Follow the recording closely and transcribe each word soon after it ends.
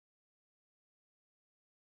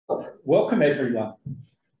Welcome everyone,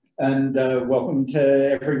 and welcome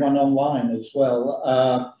to everyone online as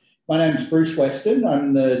well. My name is Bruce Weston.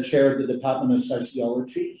 I'm the chair of the Department of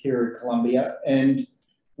Sociology here at Columbia, and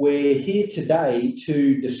we're here today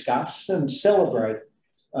to discuss and celebrate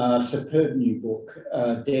a superb new book,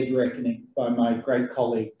 Dead Reckoning, by my great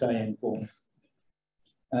colleague Diane Vaughan.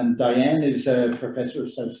 And Diane is a professor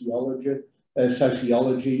of sociology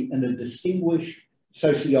and a distinguished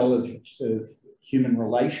sociologist of human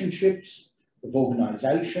relationships, of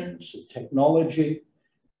organisations, of technology.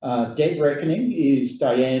 Dead Reckoning is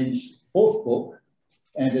Diane's fourth book,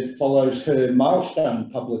 and it follows her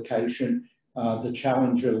milestone publication, The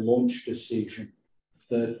Challenger Launch Decision,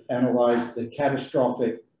 that analysed the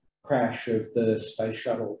catastrophic crash of the Space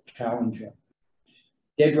Shuttle Challenger.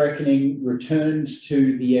 Dead Reckoning returns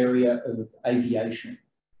to the area of aviation,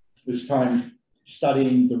 this time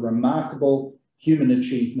studying the remarkable human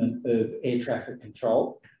achievement of air traffic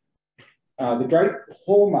control. The great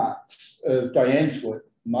hallmarks of Diane's work,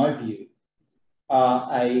 in my view, are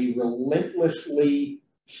a relentlessly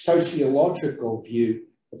sociological view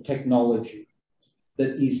of technology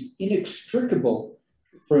that is inextricable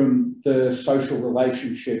from the social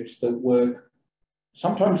relationships that work,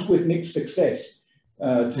 sometimes with mixed success,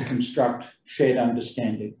 to construct shared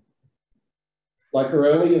understanding. Like her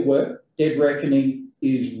earlier work, Dead Reckoning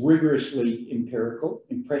is rigorously empirical,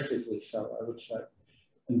 impressively so, I would say,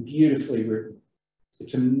 and beautifully written.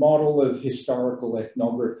 It's a model of historical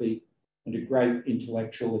ethnography and a great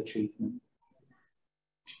intellectual achievement.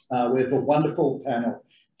 We have a wonderful panel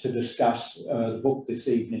to discuss the book this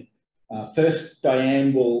evening. First,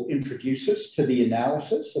 Diane will introduce us to the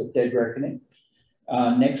analysis of Dead Reckoning.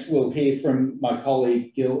 Next, we'll hear from my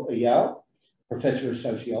colleague, Gil Eyal, professor of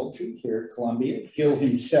sociology here at Columbia. Gil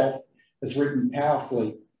himself has written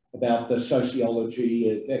powerfully about the sociology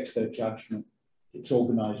of expert judgment, its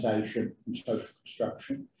organisation and social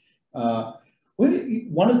construction.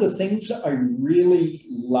 One of the things I really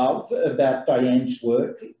love about Diane's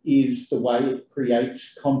work is the way it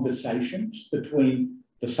creates conversations between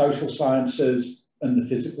the social sciences and the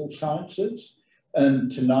physical sciences.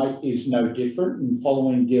 And tonight is no different. And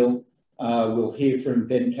following Gil, we'll hear from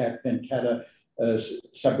Venkat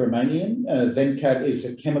Venkatasubramanian. Venkat is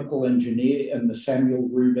a chemical engineer and the Samuel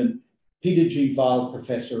Rubin Peter G. Weil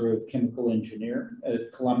Professor of Chemical Engineering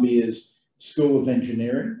at Columbia's School of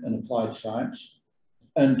Engineering and Applied Science.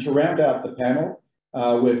 And to round out the panel,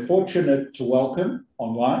 we're fortunate to welcome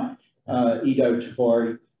online Iddo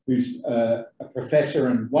Tavory, who's a professor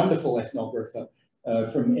and wonderful ethnographer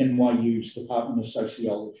from NYU's Department of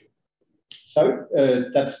Sociology. So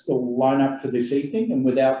that's the lineup for this evening, and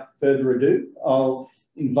without further ado, I'll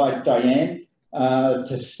invite Diane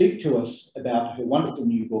to speak to us about her wonderful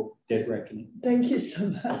new book, Dead Reckoning. Thank you so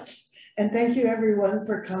much. And thank you everyone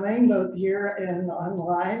for coming, both here and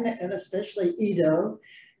online, and especially Iddo.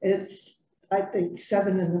 It's, I think,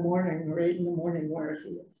 7 in the morning or 8 in the morning where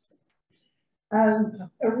he is.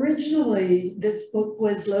 Originally, this book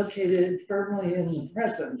was located firmly in the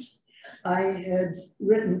present. I had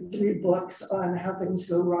written 3 books on how things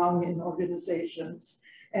go wrong in organizations,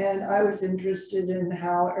 and I was interested in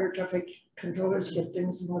how air traffic controllers get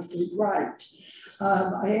things mostly right.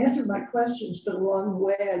 I answered my questions, but along the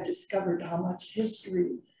way I discovered how much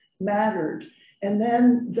history mattered. And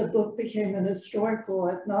then the book became an historical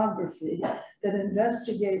ethnography that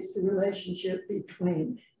investigates the relationship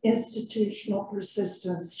between institutional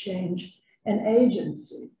persistence, change, and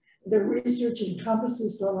agency. The research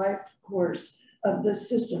encompasses the life course of the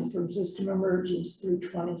system from system emergence through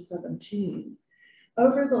 2017.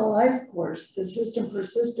 Over the life course, the system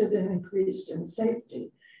persisted and increased in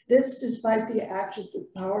safety. This despite the actions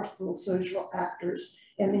of powerful social actors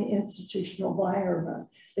in the institutional environment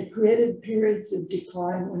that created periods of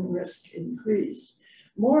decline when risk increased.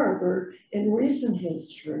 Moreover, in recent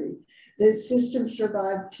history, the system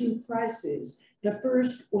survived 2 crises. The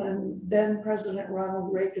first, when then President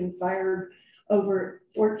Ronald Reagan fired over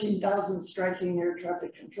 14,000 striking air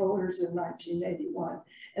traffic controllers in 1981.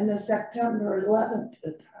 And the September 11th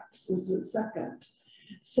attacks was the second.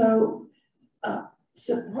 So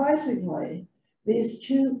surprisingly, these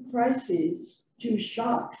 2 crises, 2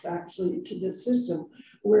 shocks actually to the system,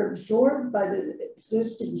 were absorbed by the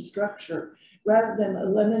existing structure rather than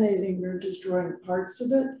eliminating or destroying parts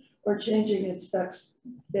of it or changing its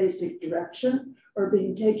basic direction or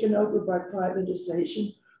being taken over by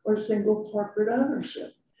privatization or single corporate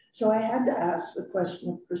ownership. So I had to ask the question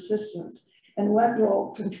of persistence and what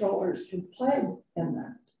role controllers can play in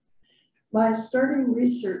that. My starting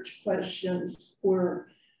research questions were,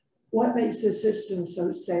 what makes the system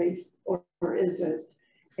so safe, or is it?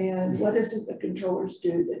 And what is it the controllers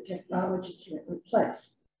do that technology can't replace?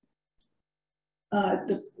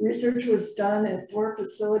 The research was done at 4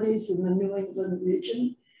 facilities in the New England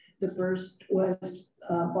region. The first was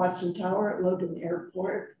Boston Tower at Logan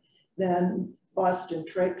Airport, then Boston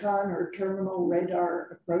TRACON, or Terminal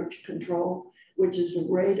Radar Approach Control, which is a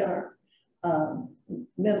radar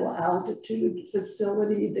middle altitude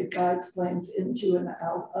facility that guides planes into and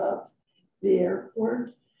out of the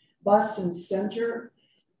airport. Boston Center,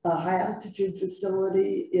 a high altitude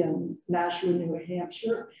facility in Nashua, New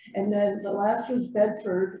Hampshire. And then the last was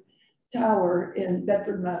Bedford Tower in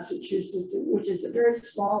Bedford, Massachusetts, which is a very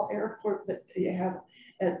small airport, but they have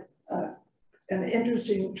an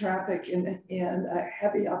interesting traffic and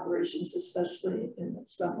heavy operations, especially in the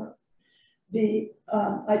summer.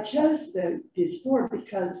 I chose these 4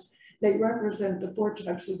 because they represent the 4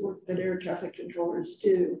 types of work that air traffic controllers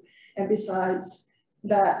do. And besides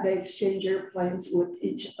that, they exchange airplanes with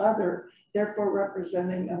each other, therefore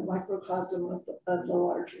representing a microcosm of the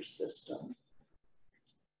larger system.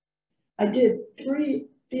 I did 3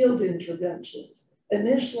 field interventions.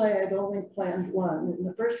 Initially, I'd only planned 1, and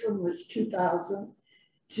the first one was 2000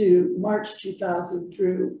 to March 2000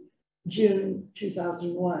 through June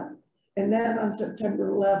 2001. And then on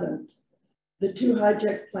September 11th, the 2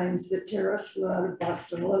 hijacked planes that terrorists flew out of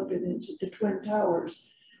Boston Logan into the Twin Towers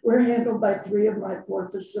were handled by 3 of my 4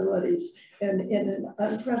 facilities. And in an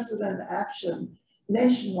unprecedented action,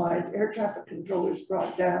 nationwide, air traffic controllers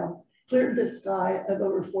brought down, cleared the sky of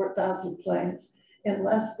over 4,000 planes in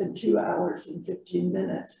less than 2 hours and 15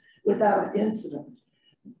 minutes without incident.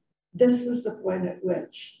 This was the point at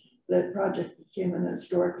which the project became an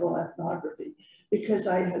historical ethnography, because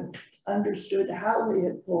I had understood how they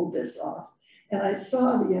had pulled this off, and I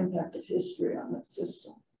saw the impact of history on the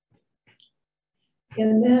system.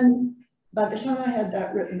 And then by the time I had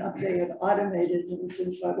that written up, they had automated, and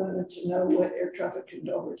since I wanted to know what air traffic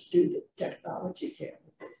controllers do that technology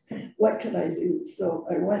can't, what could I do? So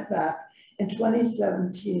I went back in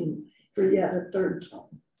 2017 for yet a 3rd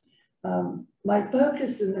time. My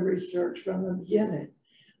focus in the research from the beginning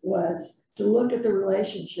was to look at the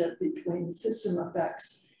relationship between system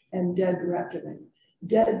effects and dead reckoning.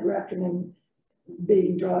 Dead reckoning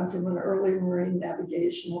being drawn from an early marine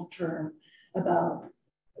navigational term about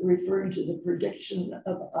referring to the prediction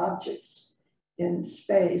of objects in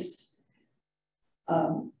space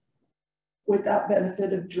without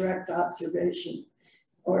benefit of direct observation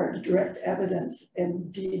or direct evidence,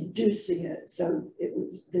 and deducing it. So it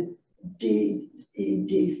was the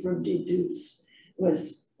DED from deduce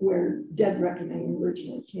was where dead reckoning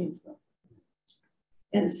originally came from.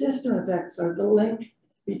 And system effects are the link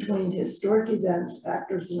between historic events,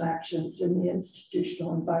 actors, and actions in the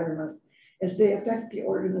institutional environment as they affect the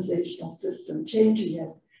organizational system, changing it,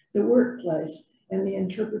 the workplace, and the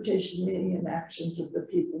interpretation, meaning, and actions of the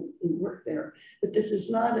people who work there. But this is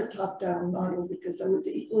not a top-down model, because I was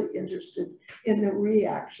equally interested in the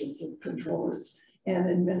reactions of controllers and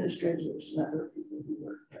administrators and other people who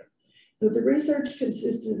work there. So the research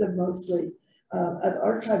consisted of mostly of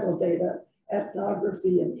archival data,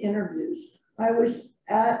 ethnography, and interviews. I was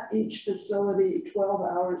at each facility 12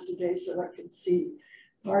 hours a day so I could see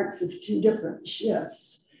parts of 2 different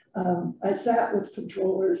shifts. I sat with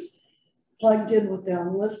controllers, plugged in with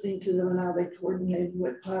them, listening to them and how they coordinated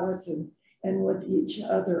with pilots and with each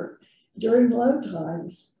other. During low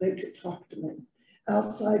times, they could talk to me.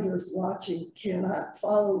 Outsiders watching cannot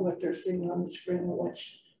follow what they're seeing on the screen or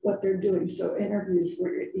watch what they're doing, so interviews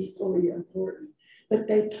were equally important. But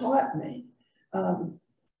they taught me. And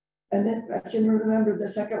then I can remember the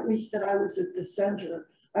second week that I was at the center,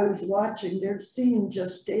 I was watching, they're seeing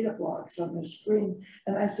just data blocks on the screen.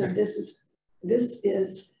 And I said, this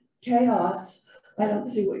is chaos. I don't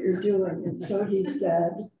see what you're doing. And so he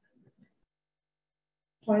said,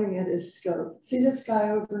 pointing at his scope, see this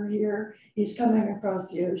guy over here? He's coming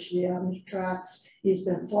across the oceanic tracks. He's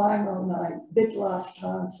been flying all night, big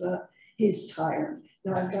Lufthansa. He's tired.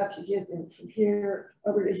 Now I've got to get him from here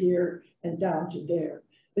over to here and down to there.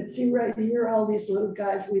 But see right here, all these little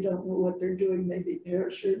guys, we don't know what they're doing, maybe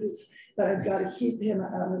parachutists, but I've got to keep him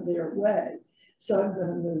out of their way. So I'm going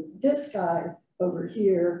to move this guy over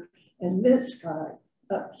here and this guy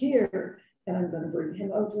up here, and I'm going to bring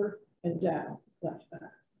him over and down like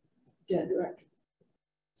that, dead reckoning.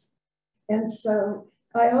 And so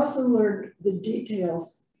I also learned the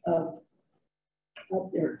details of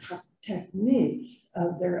their technique,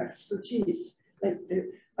 of their expertise. Like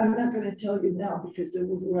I'm not going to tell you now because it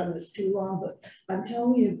will run us too long, but I'm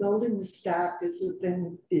telling you, building the stack is a thing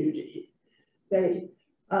of beauty. They,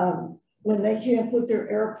 when they can't put their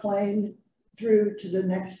airplane through to the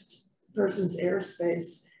next person's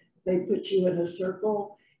airspace, they put you in a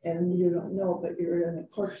circle and you don't know, but you're in a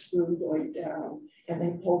corkscrew going down and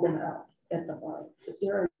they pull them out at the bottom. But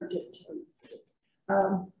there are dictates.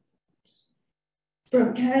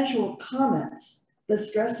 From casual comments, the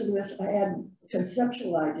stress of this, I had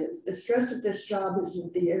conceptual ideas. The stress of this job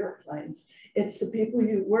isn't the airplanes, it's the people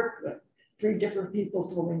you work with. 3 different people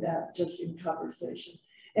told me that just in conversation.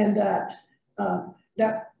 And that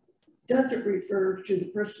doesn't refer to the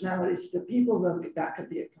personalities of the people, though that could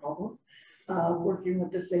be a problem, working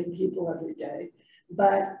with the same people every day,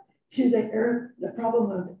 but to the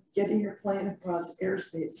problem of getting your plane across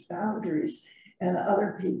airspace boundaries and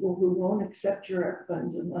other people who won't accept your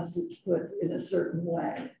airplanes unless it's put in a certain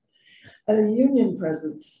way. The union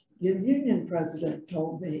president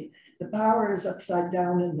told me the power is upside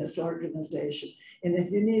down in this organization. And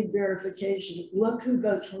if you need verification, look who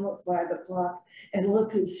goes home at 5 o'clock and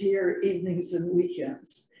look who's here evenings and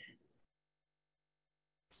weekends.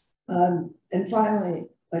 And finally,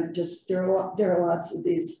 there are lots of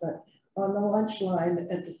these, but on the lunch line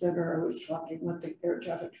at the center, I was talking with the air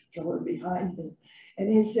traffic controller behind me.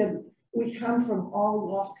 And he said, we come from all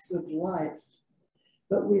walks of life,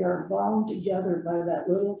 but we are bound together by that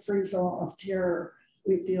little frisson of terror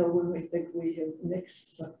we feel when we think we have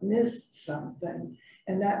missed something.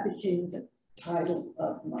 And that became the title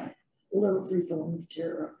of my little frisson of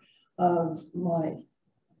terror of my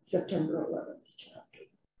September 11th chapter.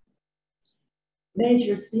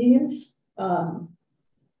 Major themes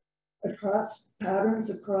patterns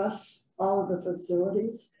across all of the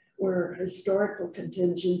facilities were historical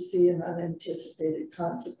contingency and unanticipated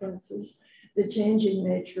consequences, the changing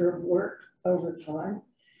nature of work over time,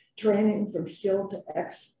 training from skill to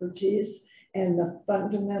expertise, and the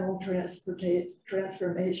fundamental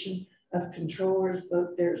transformation of controllers,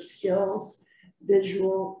 both their skills,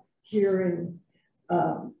 visual, hearing,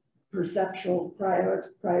 perceptual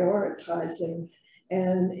prioritizing,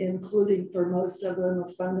 and including for most of them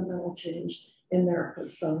a fundamental change in their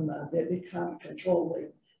persona. They become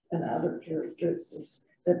controlling and other characteristics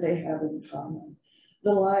that they have in common.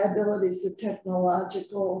 The liabilities of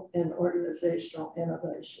technological and organizational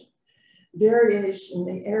innovation. Variation in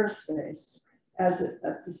the airspace as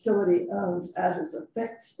a facility owns as it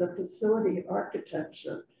affects the facility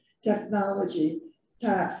architecture, technology,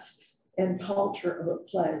 tasks, and culture of a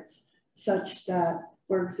place, such that,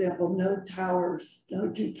 for example, no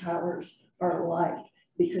two towers are alike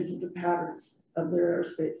because of the patterns of their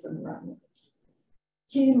airspace and runways.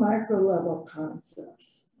 Key micro-level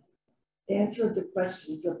concepts answer the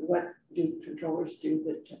questions of what do controllers do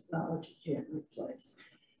that technology can't replace.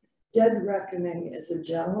 Dead reckoning is a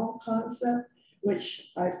general concept,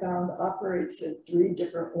 which I found operates at 3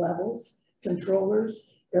 different levels: controllers,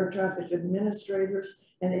 air traffic administrators,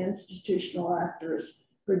 and institutional actors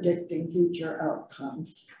predicting future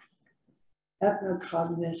outcomes.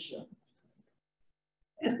 Ethnocognition.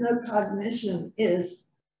 Ethnocognition is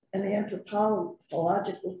an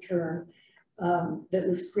anthropological term that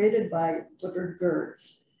was created by Clifford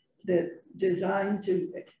Geertz that designed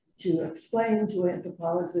to explain to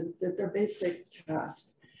anthropologists that their basic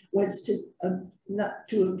task was to not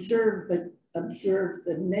to observe, but observe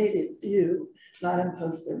the native view, not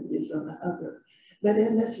impose their views on the other. But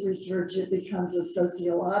in this research, it becomes a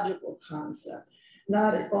sociological concept.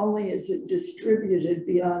 Not only is it distributed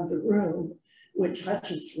beyond the room, which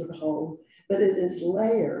Hutchins would hold, but it is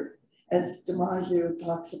layered, as DiMaggio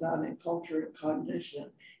talks about in Culture and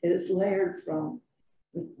Cognition. It is layered from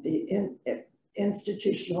the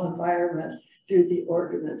institutional environment through the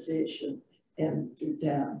organization and through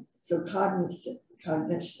them. So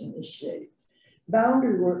cognition is shaped.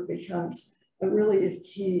 Boundary work becomes really a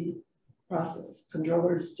key process.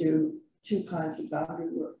 Controllers do 2 kinds of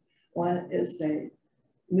boundary work. One is they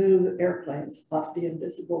move airplanes off the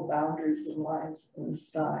invisible boundaries and lines in the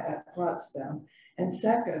sky across them. And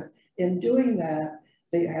second, in doing that,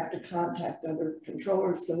 they have to contact other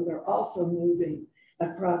controllers, so they're also moving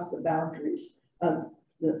across the boundaries of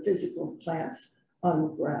the physical plants on the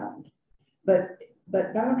ground. But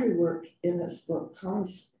boundary work in this book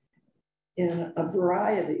comes in a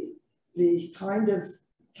variety. The kind of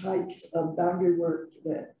types of boundary work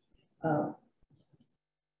that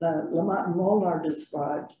Lamont and Molnar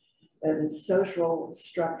described, that is social,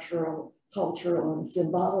 structural, cultural, and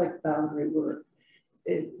symbolic boundary work.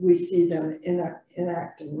 We see them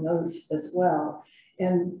enacting those as well.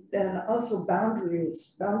 And then also boundary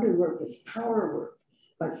work is power work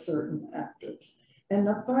by certain actors. And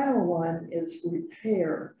the final one is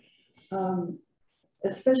repair,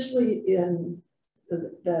 especially in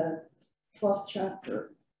the 12th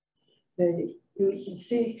chapter. We can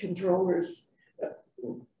see controllers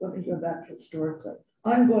let me go back historically,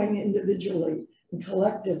 ongoing individually and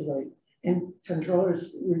collectively in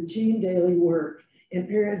controllers' routine daily work in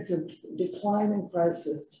periods of decline and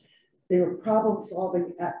crisis. They were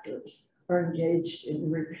problem-solving actors are engaged in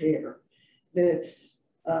repair. This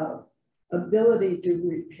ability to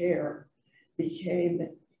repair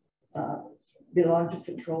belonged to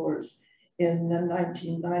controllers in the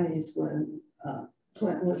 1990s when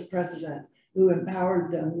Clinton was president, who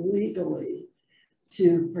empowered them legally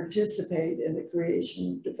to participate in the creation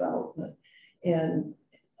and development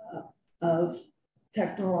of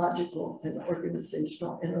technological and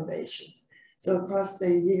organizational innovations. So across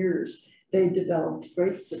the years, they developed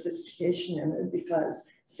great sophistication in it because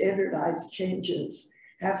standardized changes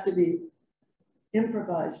have to be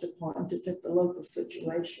improvised upon to fit the local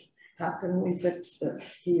situation. How can we fix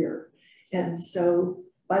this here? And so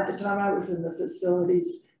by the time I was in the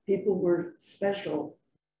facilities, people were special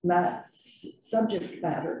subject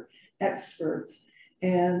matter experts.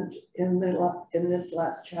 And in this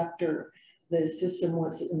last chapter, the system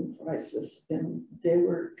was in crisis and they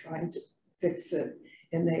were trying to fix it.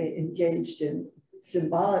 And they engaged in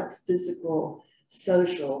symbolic, physical,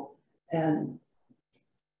 social, and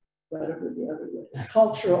whatever the other one is,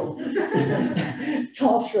 cultural,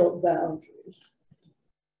 cultural boundaries.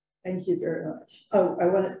 Thank you very much. Oh, I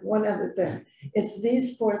wanted one other thing. It's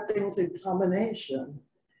these four things in combination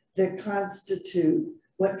that constitute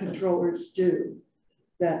what controllers do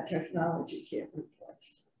that technology can't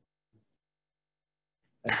replace.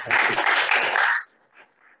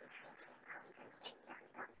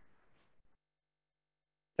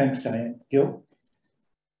 Thanks, Diane. Gil?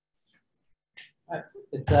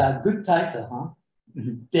 It's a good title, huh?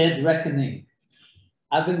 Dead Reckoning.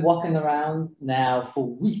 I've been walking around now for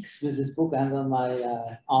weeks with this book under my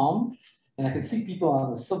arm, and I can see people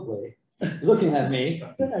on the subway looking at me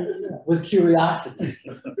with curiosity.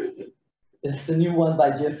 It's the new one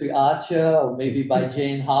by Jeffrey Archer or maybe by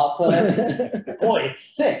Jane Harper. Boy,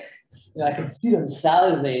 it's thick. You know, I can see them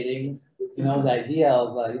salivating, you know, the idea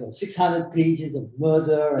of 600 pages of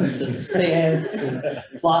murder and suspense and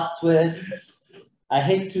plot twists. I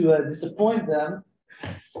hate to disappoint them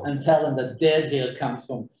and tell them that dead here comes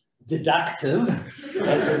from deductive,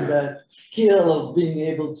 as in the skill of being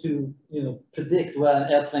able to, predict where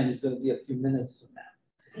an airplane is going to be a few minutes from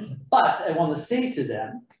now. But I want to say to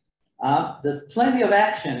them, there's plenty of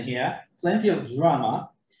action here, plenty of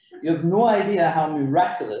drama. You have no idea how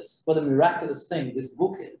miraculous, what a miraculous thing this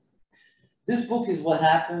book is. This book is what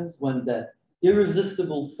happens when the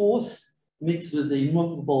irresistible force meets with the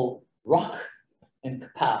immovable rock and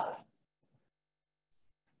kapow.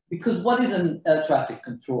 Because what is an air traffic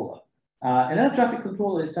controller? An air traffic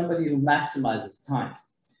controller is somebody who maximizes time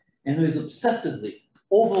and who is obsessively,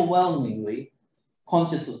 overwhelmingly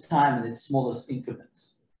conscious of time in its smallest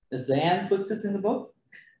increments. As Diane puts it in the book,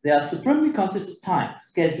 they are supremely conscious of time,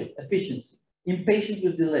 schedule, efficiency, impatient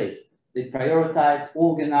with delays. They prioritize,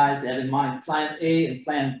 organize, they have in mind plan A and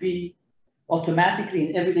plan B. Automatically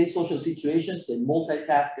in everyday social situations, they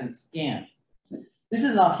multitask and scan. This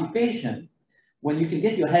is an occupation when you can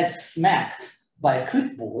get your head smacked by a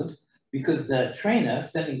clipboard because the trainer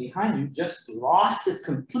standing behind you just lost it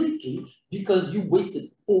completely because you wasted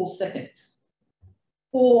 4 seconds.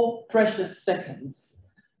 4 precious seconds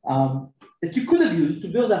that you could have used to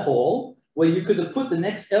build a hole where you could have put the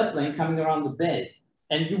next airplane coming around the bed,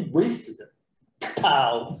 and you wasted it.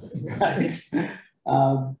 Pow! Right?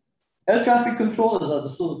 Air traffic controllers are the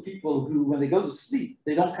sort of people who, when they go to sleep,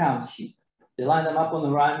 they don't count sheep. They line them up on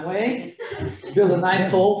the runway, build a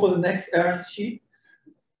nice hole for the next errant sheep,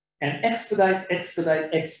 and expedite, expedite,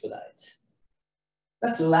 expedite.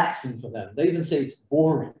 That's relaxing for them. They even say it's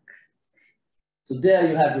boring. So there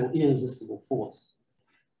you have your irresistible force.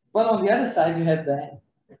 But on the other side, you have Diane.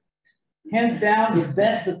 Hands down, the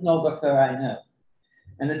best ethnographer I know.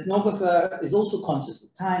 An ethnographer is also conscious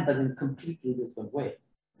of time, but in a completely different way.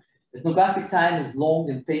 Ethnographic time is long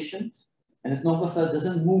and patient. An ethnographer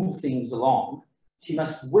doesn't move things along. She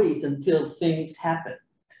must wait until things happen.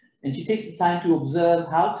 And she takes the time to observe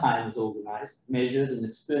how time is organized, measured, and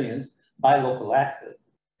experienced by local actors.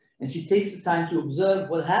 And she takes the time to observe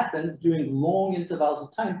what happened during long intervals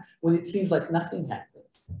of time when it seems like nothing happens.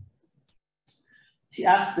 She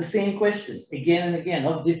asks the same questions again and again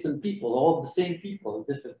of different people, or of the same people at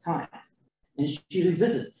different times. And she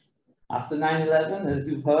revisits. After 9/11, as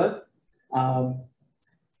you've heard,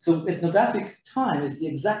 so ethnographic time is the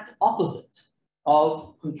exact opposite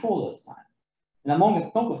of controller's time. And among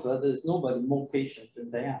ethnographers, there's nobody more patient than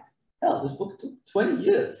Diane. Hell, this book took 20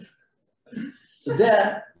 years. So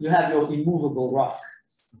there you have your immovable rock.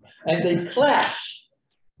 And they clash.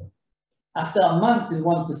 After a month in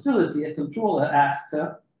one facility, a controller asks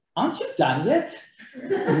her, "Aren't you done yet?"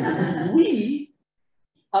 We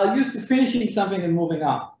are used to finishing something and moving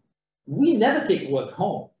on. We never take work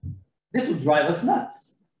home. This would drive us nuts.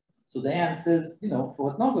 So Diane says, you know,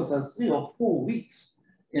 for ethnographers, 3 or 4 weeks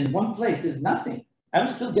in one place is nothing. I'm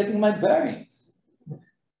still getting my bearings.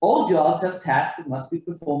 All jobs have tasks that must be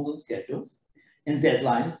performed on schedules and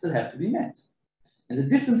deadlines that have to be met. And the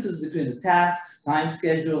differences between the tasks, time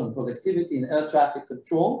schedule, and productivity in air traffic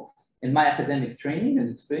control in my academic training and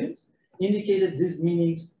experience indicated these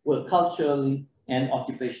meanings were culturally and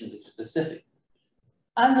occupationally specific.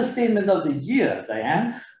 Understatement of the year,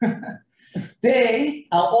 Diane. They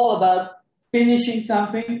are all about finishing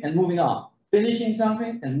something and moving on, finishing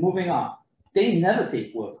something and moving on. They never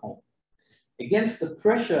take work home. Against the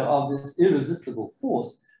pressure of this irresistible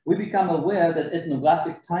force, we become aware that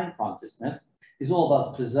ethnographic time consciousness is all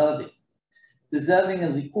about preserving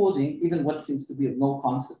and recording even what seems to be of no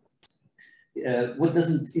consequence, what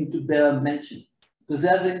doesn't seem to bear mention,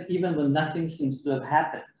 preserving even when nothing seems to have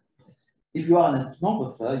happened. If you are an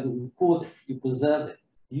ethnographer, you record it, you preserve it,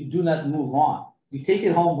 you do not move on. You take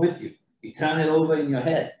it home with you, you turn it over in your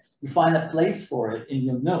head, you find a place for it in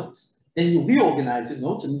your notes, then you reorganize your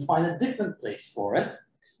notes and you find a different place for it.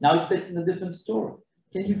 Now it fits in a different story.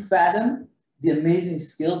 Can you fathom the amazing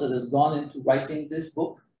skill that has gone into writing this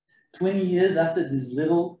book? 20 years after these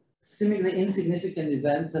little, seemingly insignificant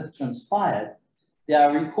events have transpired, they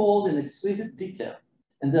are recalled in exquisite detail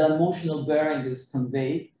and their emotional bearing is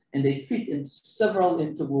conveyed and they fit into several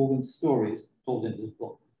interwoven stories told in this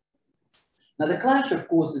book. Now the clash, of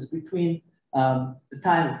course, is between the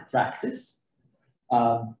time of practice,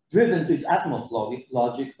 driven to its utmost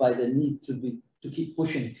logic by the need to keep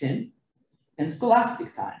pushing tin, and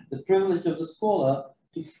scholastic time, the privilege of the scholar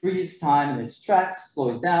to freeze time in its tracks,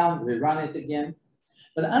 slow it down, rerun it again.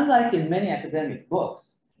 But unlike in many academic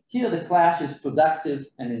books, here the clash is productive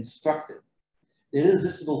and instructive. The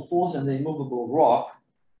irresistible force and the immovable rock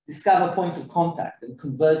discover points of contact and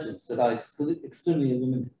convergence that are extremely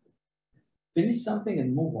illuminating. Finish something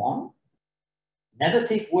and move on? Never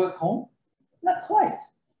take work home? Not quite.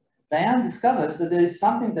 Diane discovers that there is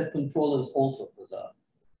something that controllers also preserve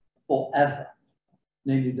forever,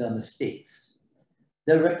 namely their mistakes.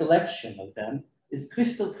 Their recollection of them is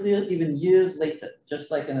crystal clear even years later,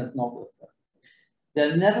 just like an ethnographer.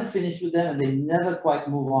 They're never finished with them and they never quite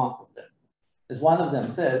move on from them. As one of them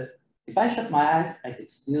says, if I shut my eyes, I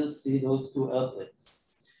could still see those 2 airplanes.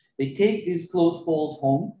 They take these close calls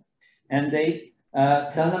home and they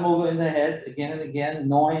turn them over in their heads again and again,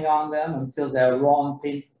 gnawing on them until they're raw and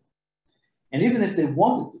painful. And even if they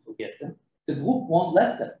wanted to forget them, the group won't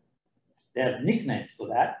let them. They have nicknames for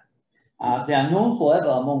that. They are known forever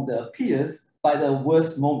among their peers by their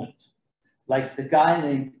worst moment. Like the guy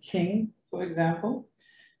named King, for example,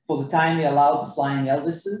 for the time he allowed the Flying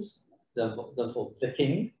Elvises, the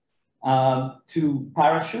King, to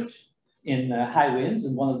parachute in high winds,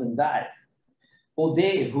 and one of them died. Or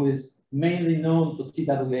Dave, who is mainly known for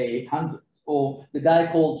TWA 800, or the guy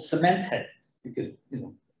called Cement Head. You could,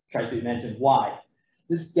 try to imagine why.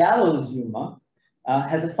 This gallows humor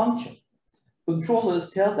has a function.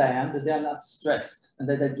 Controllers tell Diane that they are not stressed and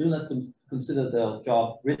that they do not consider their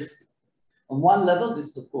job risky. On one level, this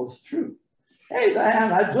is of course true. Hey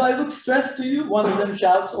Diane, do I look stressed to you? One of them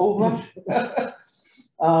shouts over.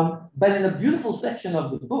 But in a beautiful section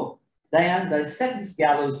of the book, Diane dissects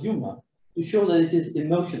gallows humor to show that it is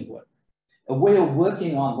emotion work, a way of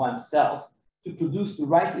working on oneself to produce the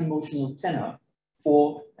right emotional tenor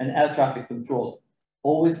for an air traffic controller.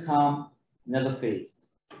 Always calm, never phased.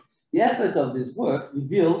 The effort of this work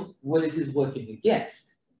reveals what it is working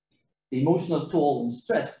against, the emotional toll and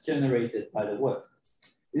stress generated by the work.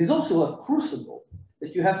 It is also a crucible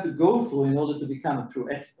that you have to go through in order to become a true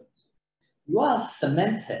expert. You are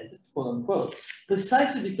cement-head, quote unquote,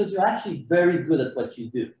 precisely because you're actually very good at what you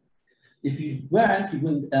do. If you weren't, you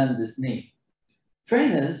wouldn't earn this name.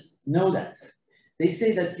 Trainers know that. They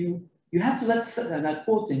say that you have to let, and I'm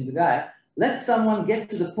quoting the guy, let someone get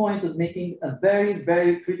to the point of making a very,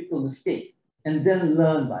 very critical mistake and then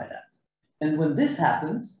learn by that. And when this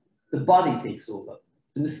happens, the body takes over.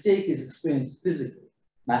 The mistake is experienced physically.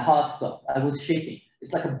 My heart stopped. I was shaking.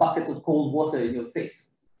 It's like a bucket of cold water in your face.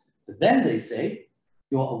 But then they say,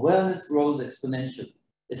 your awareness grows exponentially.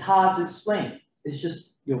 It's hard to explain. It's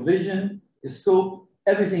just your vision, your scope,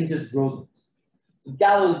 everything just grows. So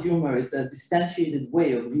gallows humor is a distantiated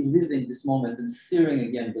way of reliving this moment and searing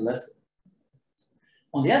again the lesson.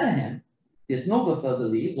 On the other hand, the ethnographer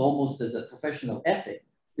believes, almost as a professional ethic,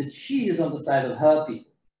 that she is on the side of her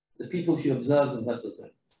people, the people she observes and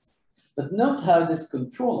represents. But note how this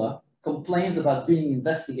controller complains about being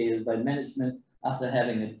investigated by management after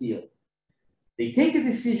having a deal. They take a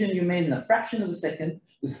decision you made in a fraction of a second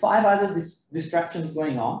with 5 other distractions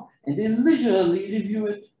going on, and they leisurely review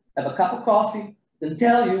it, have a cup of coffee, then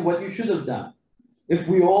tell you what you should have done. If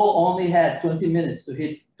we all only had 20 minutes to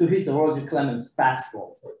hit Roger Clemens'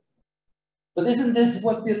 fastball. But isn't this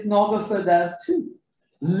what the ethnographer does too?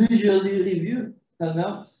 Leisurely review her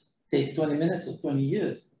notes. Take 20 minutes or 20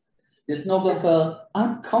 years. The ethnographer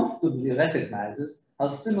uncomfortably recognizes how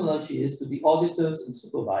similar she is to the auditors and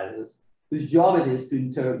supervisors whose job it is to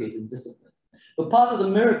interrogate and discipline. But part of the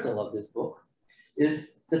miracle of this book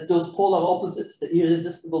is that those polar opposites, the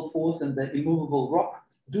irresistible force and the immovable rock,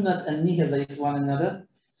 do not annihilate one another.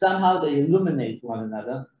 Somehow they illuminate one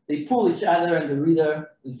another. They pull each other and the reader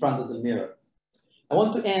in front of the mirror. I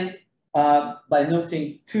want to end by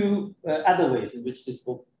noting 2 other ways in which this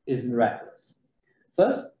book is miraculous.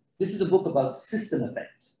 First, this is a book about system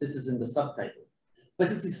effects. This is in the subtitle.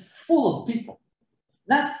 But it is full of people,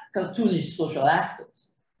 not cartoonish social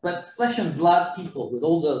actors, but flesh and blood people with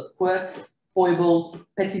all the quirks, foibles,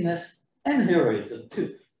 pettiness, and heroism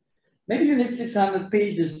too. Maybe you need 600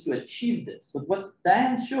 pages to achieve this, but what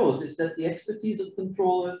Diane shows is that the expertise of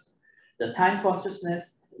controllers, their time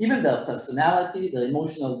consciousness, even their personality, their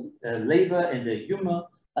emotional labor, and their humor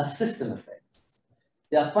are system effects.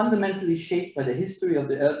 They are fundamentally shaped by the history of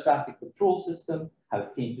the air traffic control system, how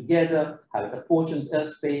it came together, how it apportions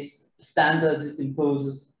airspace, the standards it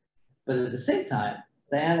imposes. But at the same time,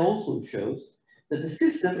 Diane also shows that the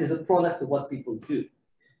system is a product of what people do.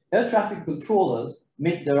 Air traffic controllers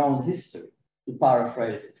make their own history, to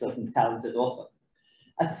paraphrase a certain talented author.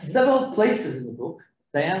 At several places in the book,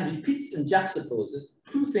 Diane repeats and juxtaposes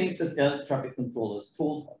 2 things that air traffic controllers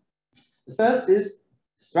told her. The first is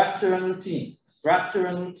structure and routine,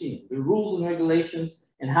 the rules and regulations,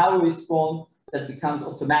 and how we respond that becomes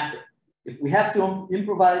automatic. If we have to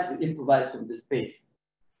improvise, we improvise from this pace.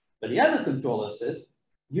 But the other controller says,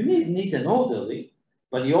 you need neat and orderly,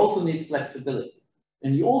 but you also need flexibility.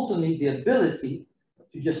 And you also need the ability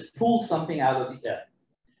to just pull something out of the air.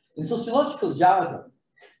 In sociological jargon,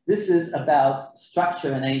 this is about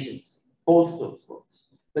structure and agency, both those books.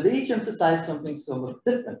 But they each emphasize something somewhat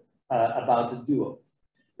different about the duo.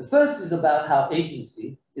 The first is about how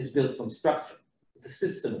agency is built from structure, the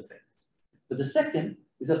system effect. But the second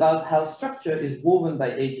is about how structure is woven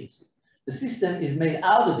by agency. The system is made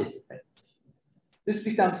out of its effects. This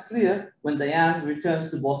becomes clear when Diane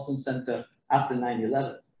returns to Boston Center after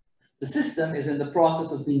 9/11. The system is in the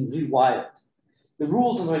process of being rewired. The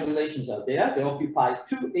rules and regulations are there. They occupy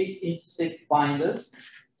 2 8-inch thick binders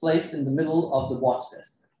placed in the middle of the watch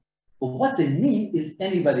desk. But what they mean is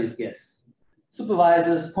anybody's guess.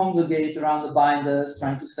 Supervisors congregate around the binders,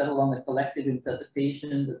 trying to settle on a collective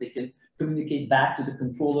interpretation that they can communicate back to the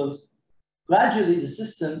controllers. Gradually, the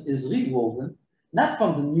system is rewoven, not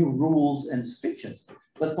from the new rules and restrictions,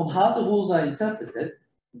 but from how the rules are interpreted,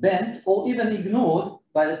 bent, or even ignored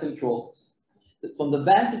by the controllers. From the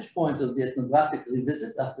vantage point of the ethnographic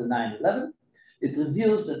revisit after 9/11, it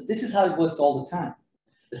reveals that this is how it works all the time.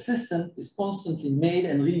 The system is constantly made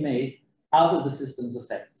and remade out of the system's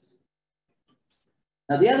effects.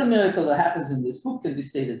 Now, the other miracle that happens in this book can be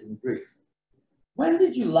stated in brief. When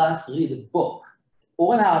did you last read a book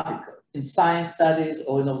or an article in science studies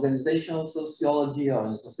or in organizational sociology or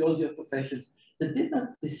in the sociology of professions that did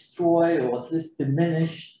not destroy or at least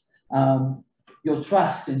diminish your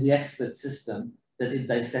trust in the expert system that it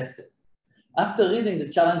dissected? After reading the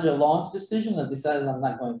Challenger launch decision, I decided I'm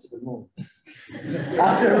not going to the moon.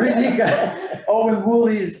 After reading Owen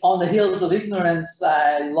Woolley's On the Hills of Ignorance,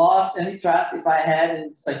 I lost any trust if I had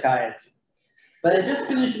in psychiatry. But I just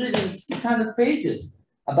finished reading 600 pages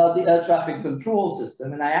about the air traffic control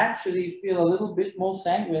system, and I actually feel a little bit more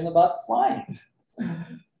sanguine about flying.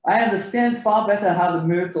 I understand far better how the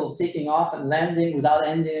miracle of taking off and landing without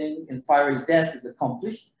ending in fiery death is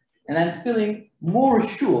accomplished, and I'm feeling more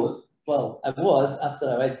assured. Well, I was after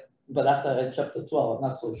I read chapter 12, I'm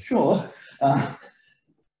not so sure.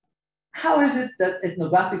 How is it that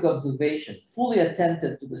ethnographic observation, fully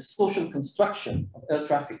attentive to the social construction of air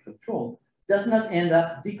traffic control, does not end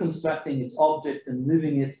up deconstructing its object and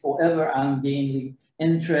leaving it forever ungainly,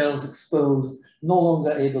 entrails exposed, no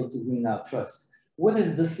longer able to win our trust? What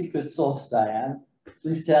is the secret sauce, Diane?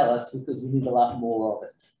 Please tell us, because we need a lot more of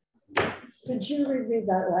it. Could you reread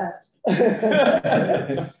that last?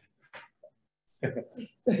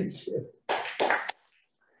 Thank you.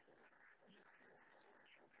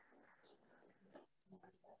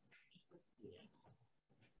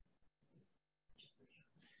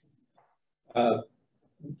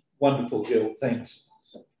 Wonderful, Gil. Thanks.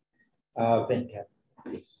 Venkat,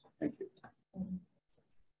 please. Thank you.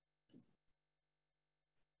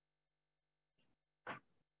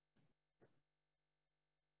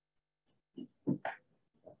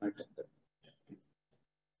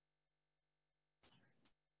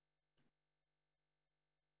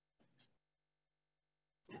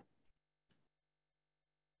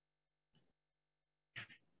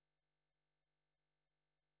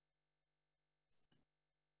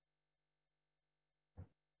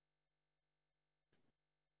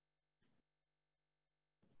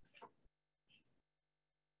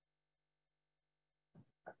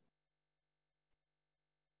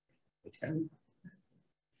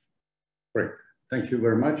 Great. Thank you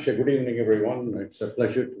very much. Good evening, everyone. It's a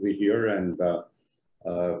pleasure to be here, and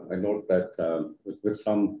I note that with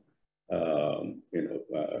some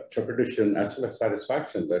trepidation as well as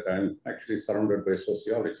satisfaction that I'm actually surrounded by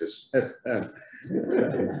sociologists.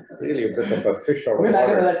 Really a bit of a fish out of water. We're not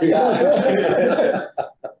going to let you out.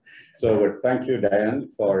 So thank you, Diane,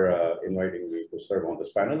 for inviting me to serve on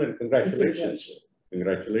this panel, and congratulations.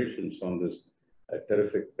 Congratulations on this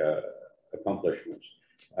terrific accomplishments.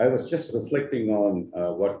 I was just reflecting on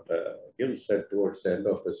what Gil said towards the end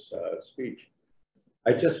of his speech.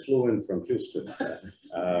 I just flew in from Houston,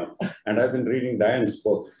 and I've been reading Diane's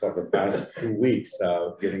book for the past 2 weeks,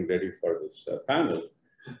 getting ready for this panel.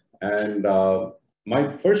 And my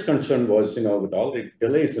first concern was, with all the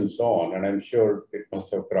delays and so on, and I'm sure it must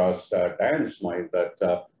have crossed Diane's mind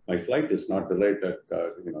that my flight is not delayed, that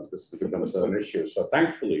this becomes an issue. So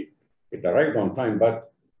thankfully, it arrived on time. But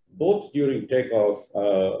both during takeoff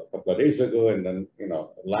a couple of days ago and then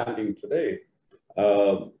landing today,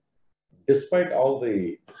 despite all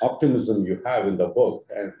the optimism you have in the book,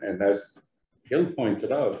 and as Gil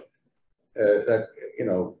pointed out, that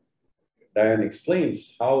Diane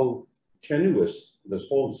explains how tenuous this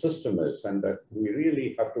whole system is, and that we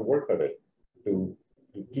really have to work at it to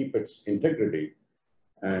keep its integrity.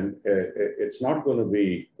 And it's not going to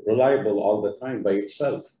be reliable all the time by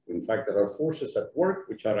itself. In fact, there are forces at work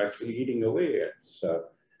which are actually eating away at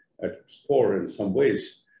its core in some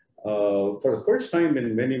ways. For the first time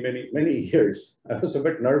in many years, I was a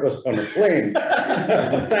bit nervous on a plane,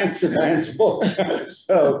 thanks to Diane's book.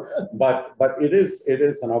 So, but it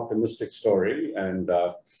is an optimistic story, and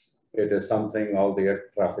it is something all the air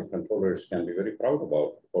traffic controllers can be very proud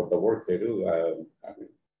about for the work they do.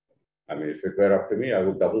 I mean, if it were up to me, I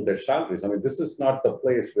would double their salaries. I mean, this is not the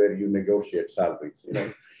place where you negotiate salaries.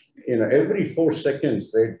 Every 4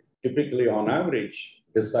 seconds, they typically, on average,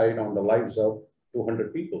 decide on the lives of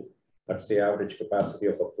 200 people. That's the average capacity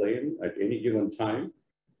of a plane at any given time.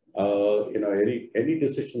 Any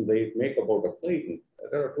decision they make about a plane,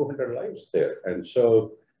 there are 200 lives there. And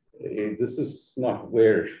so this is not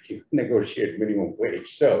where you negotiate minimum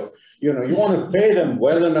wage. So, you want to pay them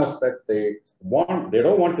well enough that they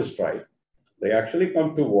don't want to strike. They actually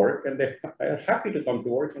come to work, and they are happy to come to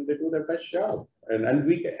work, and they do their best job. And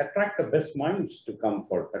we attract the best minds to come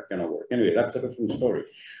for that kind of work. Anyway, that's a different story.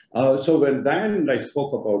 So when Diane and I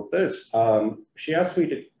spoke about this, she asked me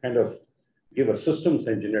to kind of give a systems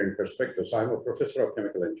engineering perspective. So I'm a professor of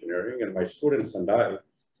chemical engineering, and my students and I,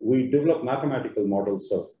 we develop mathematical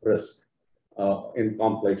models of risk in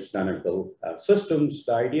complex dynamical systems.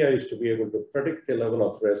 The idea is to be able to predict the level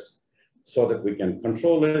of risk so that we can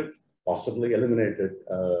control it, possibly eliminate it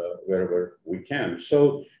wherever we can.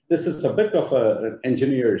 So this is a bit of an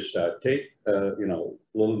engineer's take, a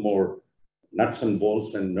little more nuts and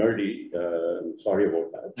bolts and nerdy. Sorry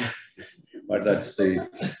about that, but that's the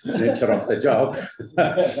nature of the job.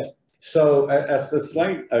 So as the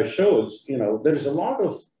slide shows, there's a lot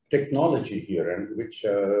of technology here, and which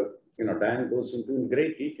Diane goes into in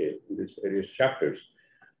great detail in these various chapters.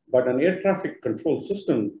 But an air traffic control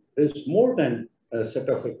system is more than a set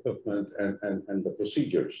of equipment and the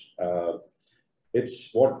procedures. It's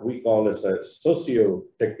what we call as a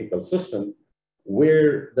socio-technical system,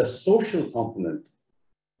 where the social component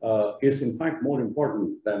is in fact more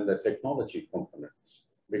important than the technology components,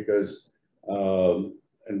 because,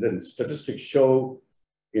 and then statistics show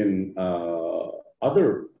in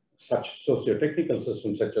other such socio-technical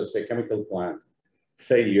systems, such as a chemical plant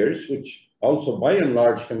failures, which also by and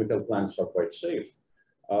large chemical plants are quite safe,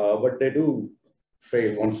 but they do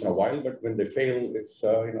fail once in a while. But when they fail, it's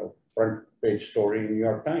front page story in New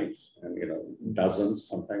York Times, and dozens,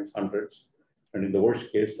 sometimes hundreds, and in the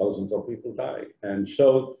worst case, thousands of people die. And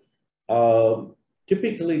so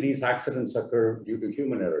typically these accidents occur due to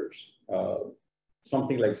human errors.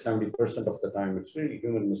 Something like 70% of the time, it's really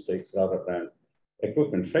human mistakes rather than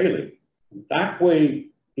equipment failing. That way,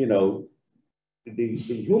 the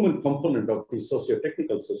human component of these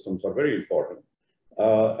socio-technical systems are very important.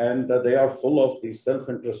 They are full of these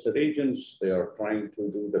self-interested agents. They are trying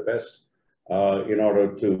to do the best in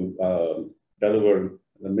order to deliver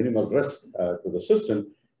the minimal risk to the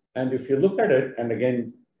system. And if you look at it, and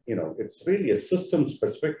again, it's really a systems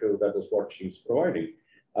perspective. That is what she's providing.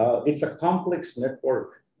 It's a complex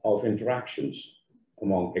network of interactions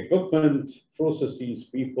among equipment, processes,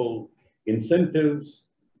 people, incentives,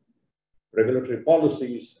 regulatory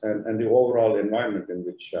policies, and the overall environment in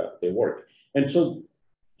which they work. And so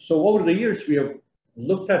over the years, we have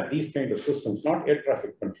looked at these kind of systems, not air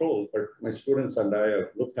traffic control, but my students and I have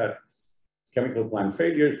looked at chemical plant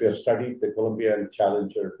failures. We have studied the Columbia and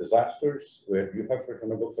Challenger disasters, where you have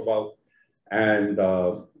written a book about, and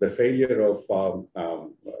the failure of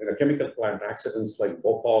chemical plant accidents like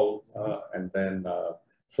Bhopal, and then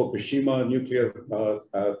Fukushima nuclear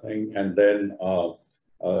thing, and then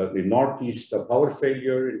the Northeast power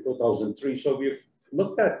failure in 2003. So we've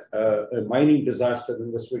looked at a mining disaster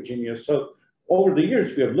in West Virginia. So over the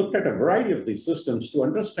years, we have looked at a variety of these systems to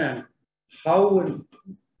understand how and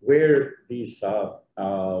where these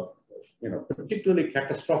particularly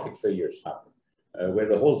catastrophic failures happen, where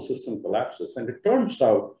the whole system collapses. And it turns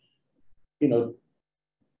out,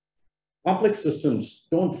 complex systems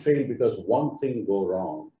don't fail because one thing goes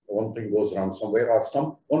wrong somewhere, or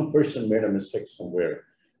one person made a mistake somewhere.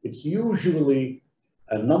 It's usually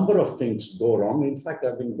a number of things go wrong. In fact,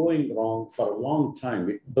 they've been going wrong for a long time.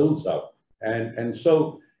 It builds up. And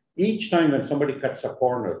so each time when somebody cuts a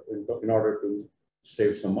corner in order to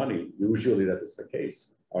save some money, usually that is the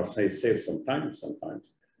case, or save some time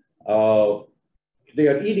sometimes, they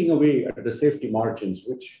are eating away at the safety margins,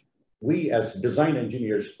 which we as design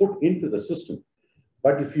engineers put into the system.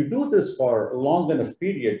 But if you do this for a long enough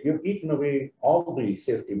period, you've eaten away all the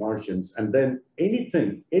safety margins, and then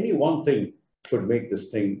any one thing could make this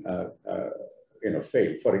thing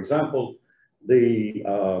fail. For example,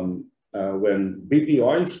 when BP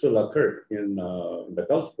oil spill occurred in the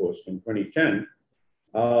Gulf Coast in 2010,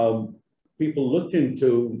 people looked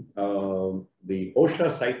into the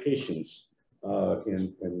OSHA citations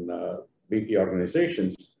in BP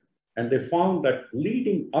organizations, and they found that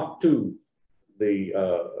leading up to the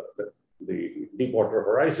Deepwater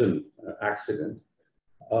Horizon accident,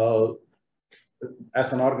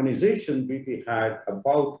 as an organization, BP had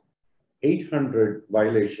about 800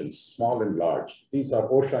 violations, small and large. These are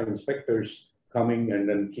OSHA inspectors coming and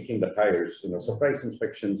then kicking the tires, surprise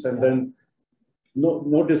inspections, and then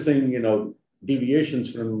noticing,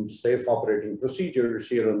 deviations from safe operating procedures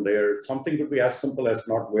here and there. Something could be as simple as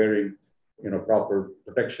not wearing, proper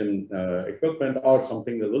protection equipment, or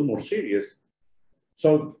something a little more serious.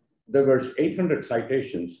 So there were 800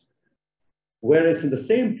 citations, whereas in the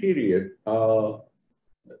same period,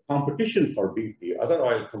 competition for BP, other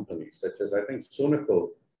oil companies, such as I think Sunoco,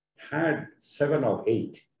 had 7 or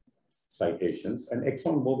 8 citations, and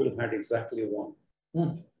ExxonMobil had exactly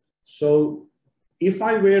 1. So if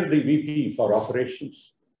I were the VP for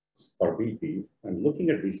operations for BP and looking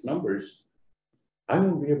at these numbers, I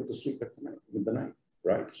won't be able to sleep in the night,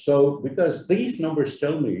 right? So because these numbers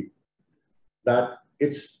tell me that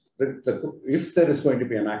if there is going to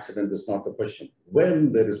be an accident, is not the question.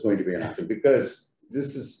 When there is going to be an accident, because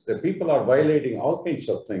the people are violating all kinds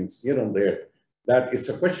of things here and there, that it's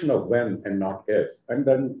a question of when and not if. And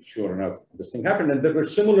then sure enough, this thing happened. And there were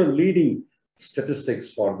similar leading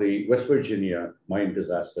statistics for the West Virginia mine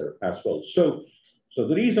disaster as well. So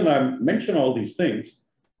the reason I mention all these things,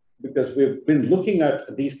 because we've been looking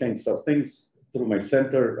at these kinds of things through my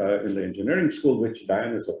center in the engineering school, which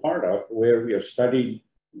Diane is a part of, where we are studying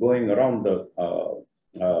going around the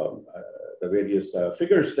various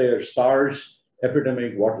figures there, SARS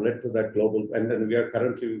epidemic, what led to that global, and then we are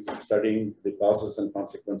currently studying the causes and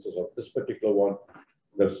consequences of this particular one.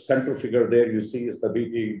 The central figure there you see is the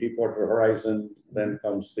BP Deepwater Horizon, then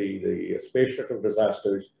comes the space shuttle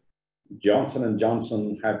disasters. Johnson &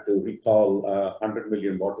 Johnson had to recall 100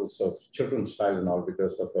 million bottles of children's Tylenol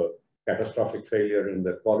because of a catastrophic failure in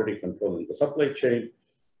the quality control in the supply chain.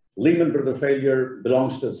 Lehman Brothers failure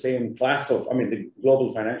belongs to the same class of, the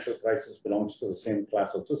global financial crisis belongs to the same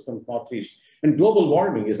class of systems, not least. And global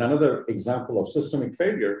warming is another example of systemic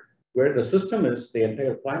failure, where the system is the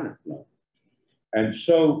entire planet now. And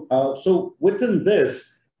so within this,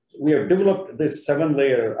 we have developed this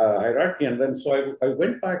 7-layer hierarchy. And then so I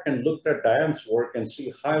went back and looked at Diane's work and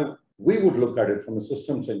see how we would look at it from a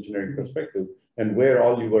systems engineering perspective, and where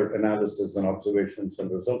all your analysis and observations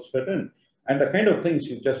and results fit in. And the kind of things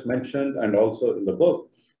you just mentioned, and also in the book,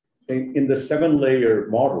 in the 7-layer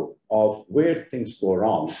model of where things go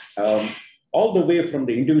wrong, all the way from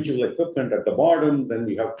the individual equipment at the bottom. Then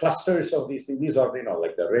we have clusters of these things. These are,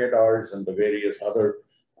 like the radars and the various other,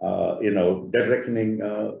 dead reckoning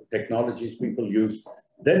technologies people use.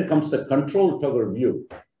 Then comes the control tower view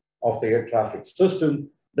of the air traffic system.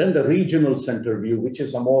 Then the regional center view, which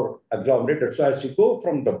is a more agglomerated. So as you go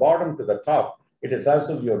from the bottom to the top, it is as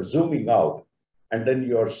if you're zooming out, and then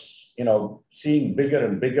you're, seeing bigger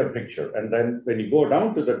and bigger picture. And then when you go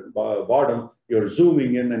down to the bottom, you're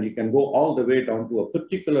zooming in, and you can go all the way down to a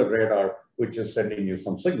particular radar, which is sending you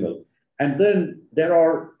some signal. And then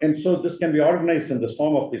so this can be organized in the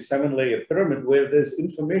form of the 7-layer pyramid, where there's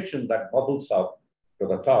information that bubbles up to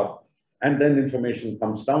the top, and then information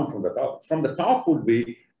comes down from the top. From the top would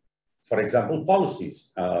be, for example,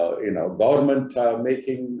 policies, government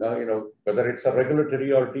making, whether it's a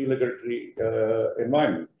regulatory or deregulatory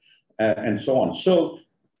environment, and so on.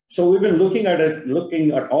 So we've been looking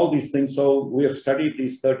at all these things. So we have studied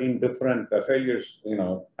these 13 different failures.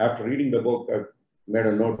 After reading the book, I've made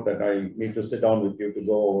a note that I need to sit down with you to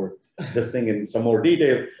go over this thing in some more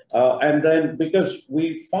detail. And then because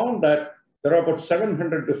we found that there are about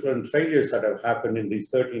 700 different failures that have happened in these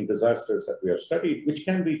 13 disasters that we have studied, which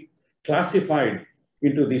can be classified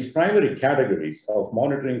into these primary categories of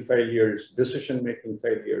monitoring failures, decision-making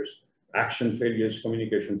failures, action failures,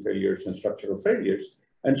 communication failures, and structural failures.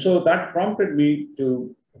 And so that prompted me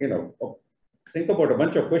to, think about a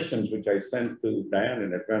bunch of questions, which I sent to Diane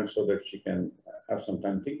in advance so that she can have some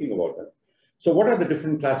time thinking about them. So what are the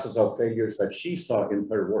different classes of failures that she saw in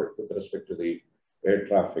her work with respect to the air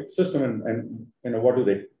traffic system, and what do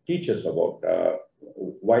they teach us about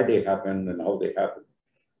why they happen and how they happen?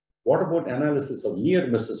 What about analysis of near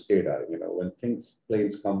misses data, when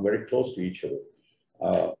planes come very close to each other?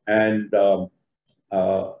 And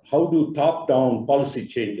how do top-down policy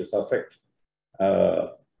changes affect,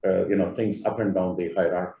 things up and down the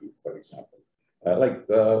hierarchy, for example?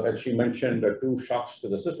 As she mentioned, 2 shocks to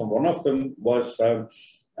the system. One of them was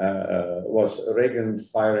Reagan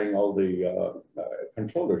firing all the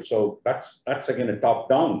controllers. So that's again a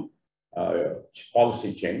top-down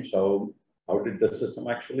policy change. So how did the system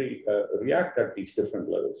actually react at these different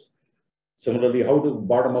levels? Similarly, how to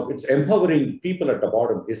bottom up? It's empowering people at the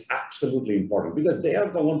bottom is absolutely important, because they are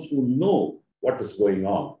the ones who know what is going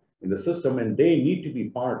on in the system, and they need to be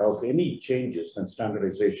part of any changes and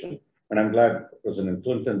standardization. And I'm glad President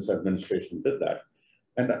Clinton's administration did that.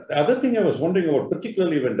 And the other thing I was wondering about,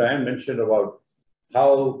 particularly when Diane mentioned about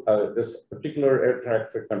how this particular air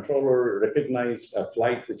traffic controller recognized a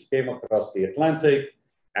flight which came across the Atlantic,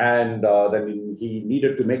 and then he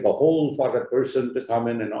needed to make a hole for that person to come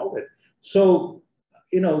in and all that. So,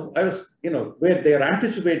 I was, where they're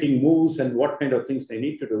anticipating moves and what kind of things they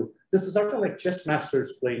need to do. This is sort of like chess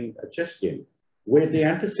masters playing a chess game, where they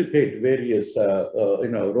anticipate various,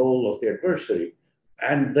 role of the adversary,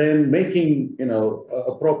 and then making,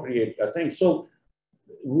 appropriate things. So,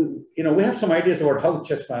 we have some ideas about how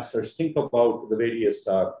chess masters think about the various,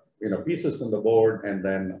 pieces on the board, and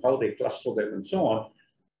then how they cluster them and so on.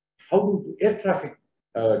 How do air traffic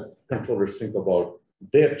controllers think about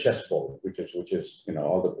their chessboard, which is,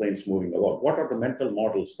 all the planes moving along? What are the mental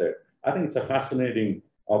models there? I think it's a fascinating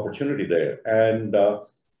opportunity there. And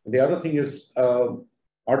the other thing is,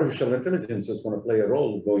 artificial intelligence is going to play a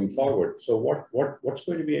role going forward. So what's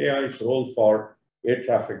going to be AI's role for air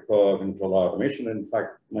traffic control automation? In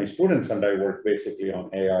fact, my students and I work basically on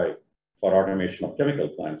AI for automation of chemical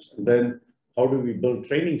plants. And then how do we build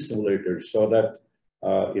training simulators so that,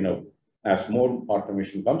 as more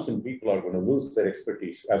automation comes in, people are going to lose their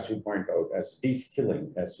expertise, as you point out, as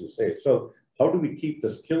de-skilling, as you say. So how do we keep the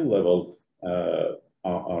skill level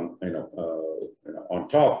on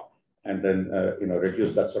top, and then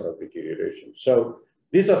reduce that sort of deterioration? So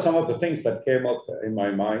these are some of the things that came up in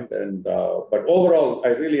my mind, and but overall, I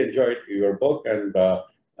really enjoyed your book, and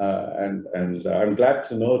I'm glad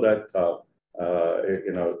to know that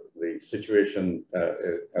the situation,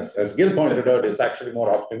 as Gil pointed out, is actually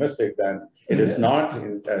more optimistic than it is not,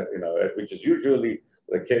 which is usually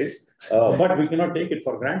the case. But we cannot take it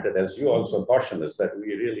for granted, as you also caution us, that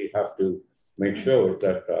we really have to make sure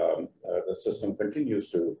that the system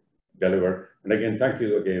continues to deliver. And again, thank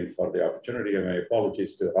you again for the opportunity, and my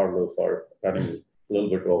apologies to Arlo for running a little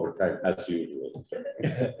bit over time, as usual. So,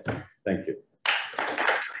 thank you.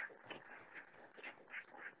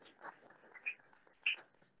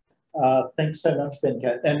 Thanks so much,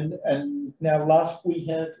 Venkat. And now last we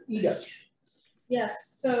have Iddo.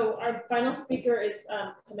 Yes, so our final speaker is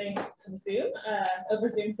coming from Zoom, over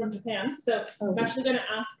Zoom from Japan. So I'm actually going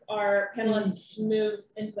to ask our panelists to move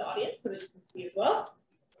into the audience so that you can see as well.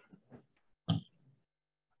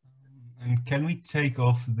 And can we take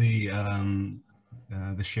off the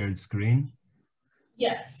shared screen?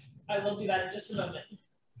 Yes, I will do that in just a moment.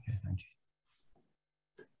 Okay, thank you.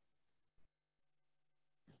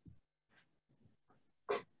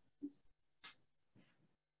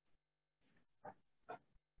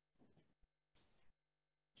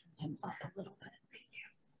 Up a little bit.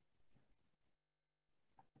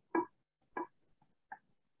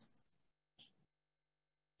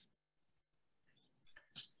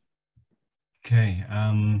 Okay,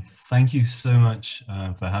 thank you so much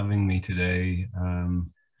for having me today.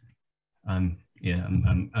 I'm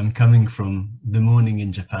coming from the morning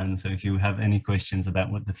in Japan, so if you have any questions about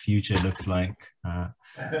what the future looks like, I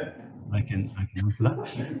can answer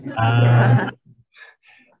that.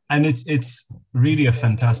 And it's really a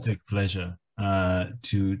fantastic pleasure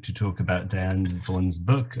to talk about Diane Vaughan's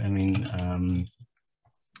book. I mean,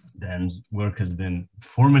 Diane's work has been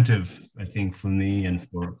formative, I think, for me and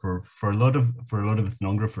for a lot of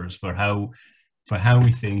ethnographers, for how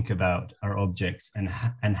we think about our objects and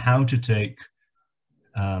how to take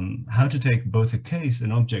both a case,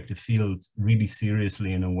 an object, a field really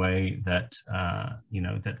seriously in a way that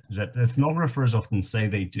that ethnographers often say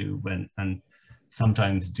they do and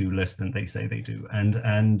sometimes do less than they say they do.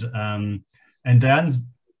 And Diane's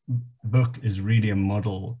book is really a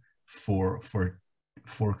model for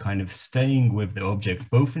kind of staying with the object,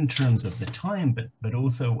 both in terms of the time, but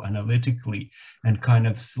also analytically, and kind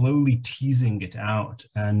of slowly teasing it out.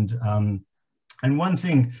 And one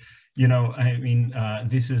thing, I mean,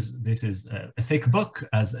 this is a thick book,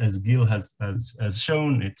 as Gil has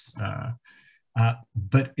shown. It's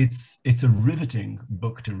but it's a riveting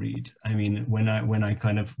book to read. I mean, when I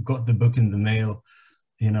kind of got the book in the mail,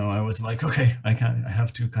 I was like, okay, I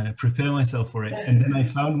have to kind of prepare myself for it. And then I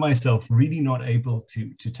found myself really not able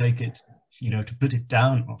to take it, to put it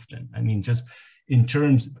down often. I mean, just in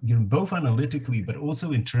terms, both analytically, but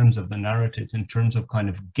also in terms of the narrative, in terms of kind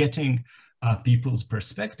of getting people's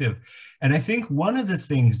perspective. And I think one of the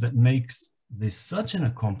things that makes this such an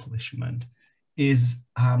accomplishment is,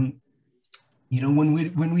 when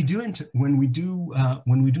we do an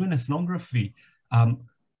ethnography,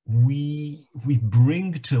 we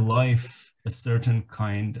bring to life a certain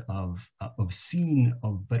kind of scene,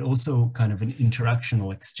 but also kind of an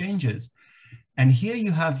interactional exchanges. And here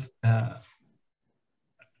you have kind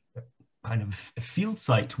of a field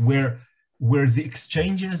site where the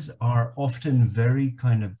exchanges are often very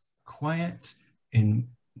kind of quiet, in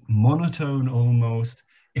monotone almost,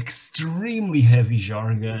 extremely heavy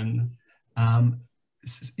jargon.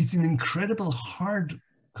 It's an incredible hard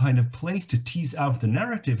kind of place to tease out the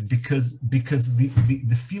narrative because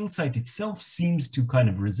the field site itself seems to kind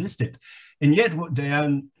of resist it. And yet what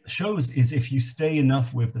Diane shows is if you stay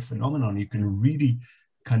enough with the phenomenon, you can really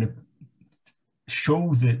kind of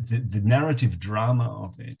show the narrative drama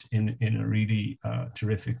of it in a really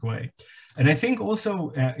terrific way. And I think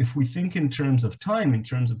also if we think in terms of time, in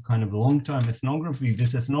terms of kind of long time ethnography,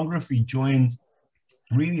 this ethnography joins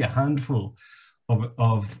really a handful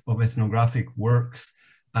of ethnographic works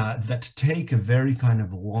that take a very kind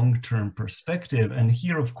of long-term perspective. And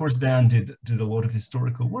here, of course, Diane did a lot of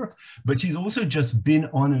historical work, but she's also just been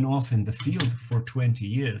on and off in the field for 20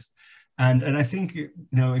 years. And I think,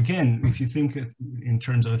 again, if you think in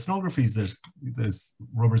terms of ethnographies, there's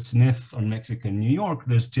Robert Smith on Mexican New York,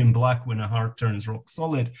 there's Tim Black, When a Heart Turns Rock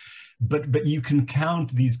Solid, but you can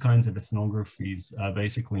count these kinds of ethnographies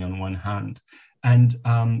basically on one hand. And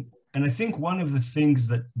I think one of the things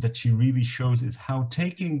that she really shows is how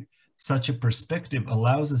taking such a perspective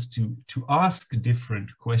allows us to ask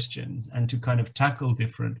different questions and to kind of tackle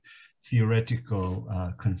different theoretical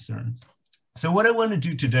concerns. So what I want to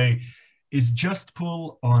do today is just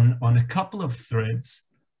pull on a couple of threads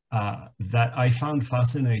that I found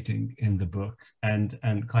fascinating in the book and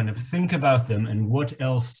kind of think about them and what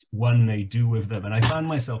else one may do with them. And I found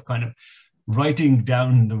myself kind of writing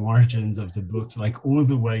down the margins of the book, like all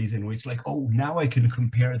the ways in which, like, oh, now I can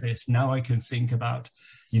compare this. Now I can think about,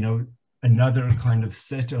 another kind of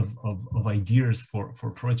set of ideas for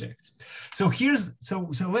projects. So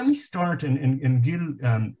let me start, and Gil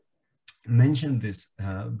mentioned this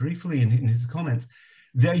briefly in his comments,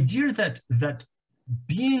 the idea that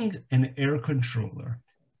being an air controller,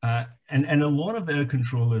 and a lot of the air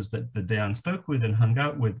controllers that Diane spoke with and hung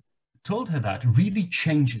out with told her that really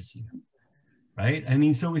changes you. Right? I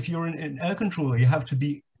mean, so if you're an air controller, you have to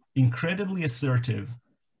be incredibly assertive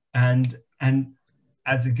and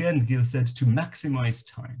as again, Gil said, to maximize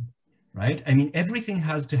time, right? I mean, everything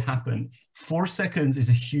has to happen. 4 seconds is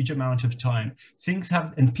a huge amount of time.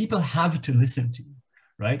 And people have to listen to you,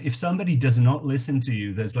 right? If somebody does not listen to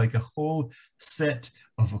you, there's like a whole set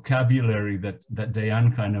of vocabulary that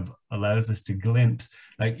Diane kind of allows us to glimpse.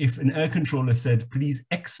 Like if an air controller said, please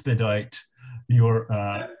expedite your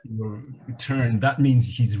turn, that means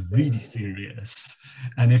he's really serious.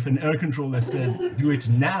 And if an air controller says, do it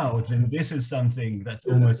now, then this is something that's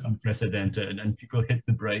almost unprecedented, and people hit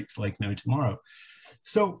the brakes like no tomorrow.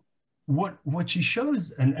 So what she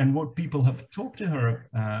shows, and what people have talked to her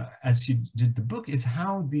as she did the book, is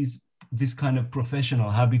how this kind of professional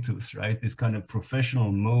habitus, right? This kind of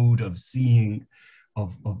professional mode of seeing,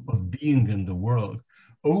 of being in the world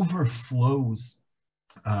overflows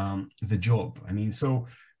the job. I mean, so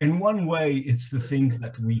in one way, it's the things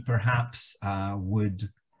that we perhaps would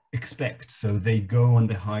expect. So they go on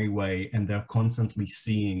the highway and they're constantly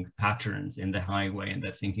seeing patterns in the highway, and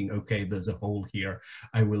they're thinking, okay, there's a hole here,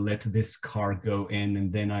 I will let this car go in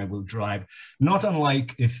and then I will drive. Not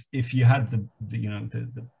unlike if you had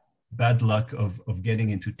the bad luck of getting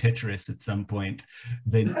into Tetris at some point,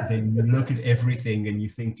 then you look at everything and you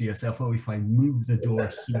think to yourself, oh, if I move the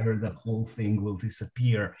door here, the whole thing will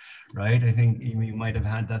disappear, right? I think you might have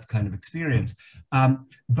had that kind of experience.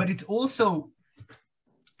 But it's also,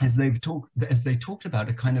 as they talked about,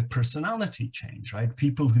 a kind of personality change, right?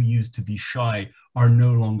 People who used to be shy are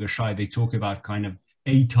no longer shy. They talk about kind of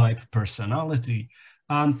A-type personality.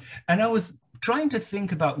 And I was trying to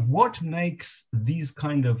think about what makes these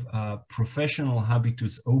kind of professional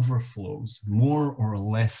habitus overflows more or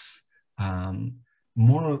less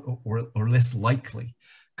likely.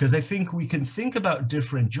 Because I think we can think about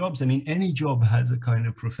different jobs. I mean, any job has a kind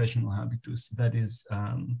of professional habitus that is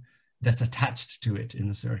that's attached to it in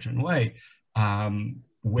a certain way,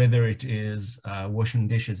 whether it is washing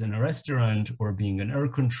dishes in a restaurant, or being an air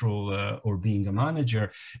controller, or being a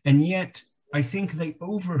manager. And yet, I think they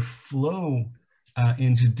overflow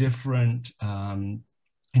into different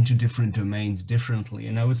domains differently.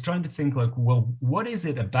 And I was trying to think, like, well, what is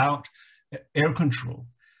it about air control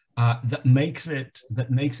that makes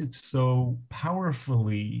it so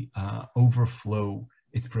powerfully overflow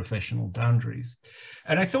its professional boundaries?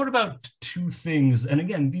 And I thought about two things. And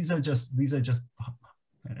again, these are just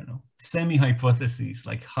I don't know, semi-hypotheses,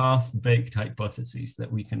 like half-baked hypotheses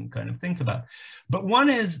that we can kind of think about. But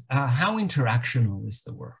one is how interactional is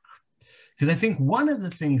the work? Because I think one of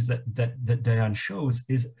the things that Diane shows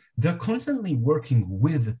is they're constantly working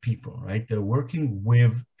with the people, right? They're working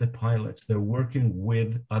with the pilots, they're working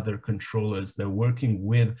with other controllers, they're working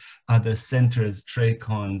with other centers,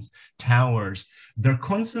 TRACONs, towers. They're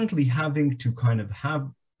constantly having to kind of have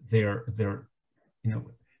their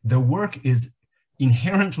work is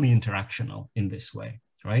inherently interactional in this way,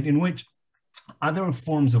 right? In which other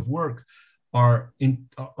forms of work are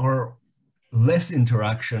less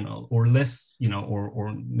interactional, or less,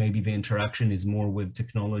 or maybe the interaction is more with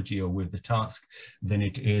technology or with the task than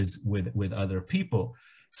it is with other people.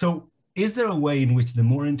 So is there a way in which the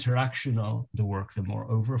more interactional the work, the more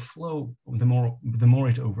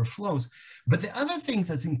it overflows? But the other thing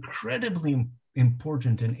that's incredibly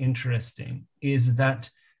important and interesting is that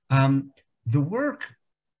the work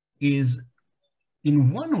is,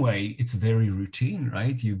 in one way, it's very routine,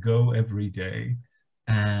 right? You go every day,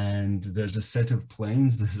 and there's a set of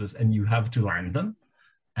planes, and you have to land them.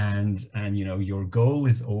 And your goal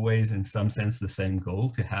is always, in some sense, the same goal,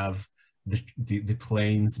 to have the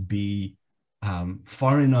planes be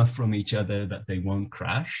far enough from each other that they won't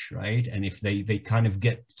crash, right? And if they kind of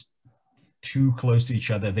get too close to each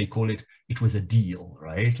other, they call it was a deal,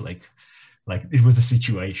 right? Like it was a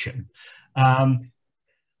situation.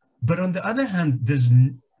 But on the other hand,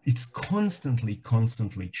 it's constantly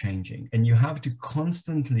changing, and you have to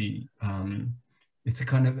constantly, it's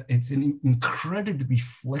an incredibly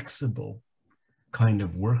flexible kind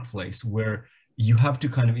of workplace where you have to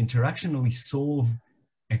kind of interactionally solve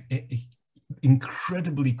an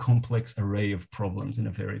incredibly complex array of problems in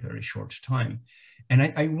a very, very short time. And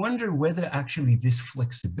I wonder whether actually this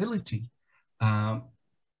flexibility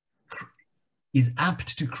is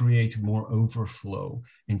apt to create more overflow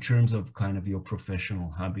in terms of kind of your professional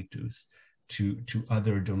habitus to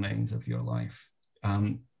other domains of your life.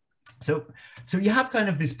 So you have kind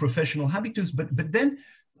of this professional habitus, but then,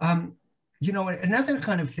 another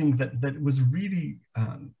kind of thing that was really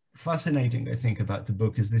fascinating, I think, about the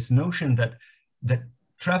book is this notion that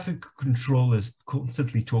traffic controllers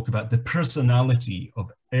constantly talk about the personality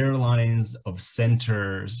of airlines, of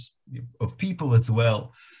centers, of people as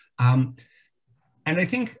well. And I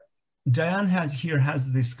think Diane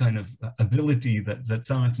has this kind of ability that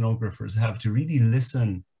some ethnographers have to really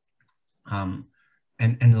listen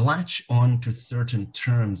and latch on to certain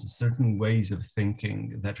terms, certain ways of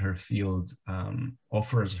thinking that her field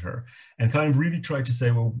offers her, and kind of really try to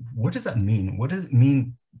say, well, what does that mean? What does it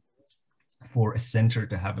mean for a center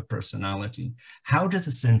to have a personality? How does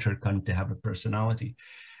a center come to have a personality?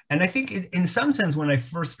 And I think in some sense, when I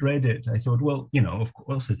first read it, I thought, well, you know, of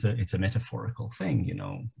course, it's a metaphorical thing. You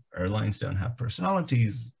know, airlines don't have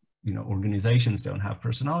personalities, you know, organizations don't have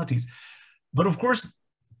personalities. But of course,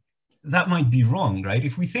 that might be wrong, right?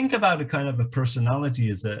 If we think about a kind of a personality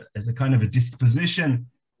as a kind of a disposition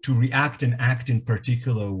to react and act in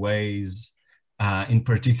particular ways, in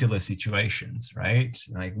particular situations, right?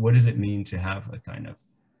 Like, what does it mean to have a kind of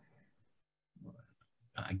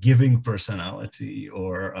giving personality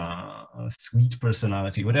or a sweet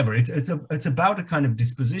personality, whatever? It's about a kind of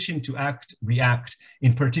disposition to react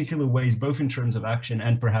in particular ways, both in terms of action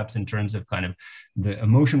and perhaps in terms of kind of the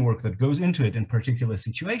emotion work that goes into it in particular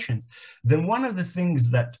situations. Then one of the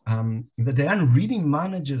things that that Diane really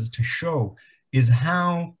manages to show is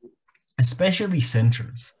how, especially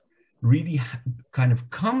centers, really kind of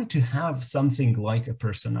come to have something like a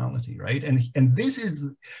personality, right? And this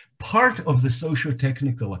is part of the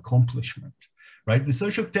socio-technical accomplishment, right? The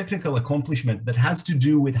socio-technical accomplishment that has to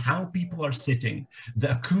do with how people are sitting,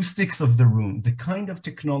 the acoustics of the room, the kind of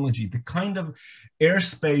technology, the kind of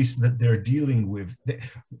airspace that they're dealing with.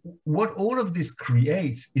 What all of this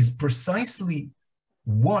creates is precisely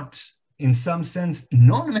what, in some sense,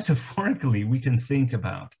 non-metaphorically, we can think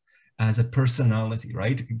about as a personality,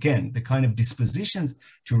 right? Again, the kind of dispositions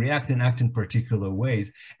to react and act in particular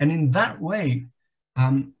ways. And in that way,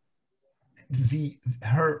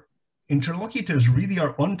 her interlocutors really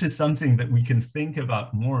are onto something that we can think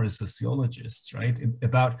about more as sociologists, right?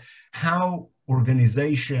 About how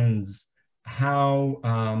organizations, how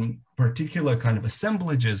particular kind of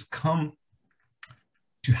assemblages come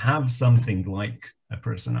to have something like a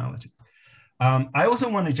personality. I also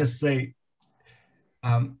want to just say,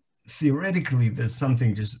 theoretically, there's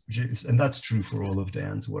something just, and that's true for all of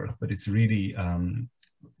Diane's work, but it's really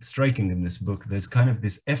striking in this book. There's kind of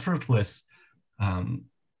this effortless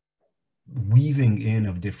weaving in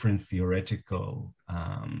of different theoretical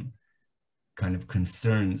kind of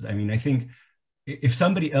concerns. I mean, I think if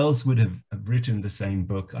somebody else would have written the same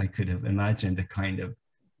book, I could have imagined a kind of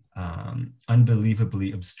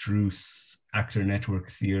unbelievably abstruse actor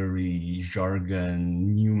network theory,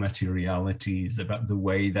 jargon, new materialities about the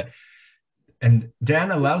way that, and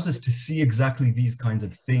Dan allows us to see exactly these kinds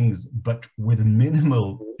of things, but with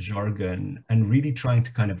minimal jargon, and really trying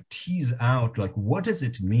to kind of tease out, like, what does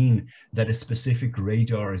it mean that a specific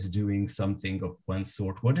radar is doing something of one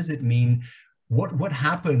sort? What does it mean? What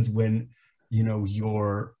happens when, you know,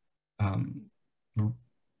 your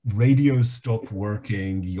radios stop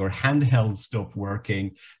working, your handhelds stop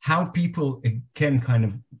working, how people can kind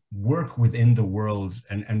of work within the world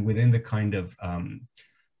and within the kind of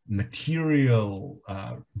material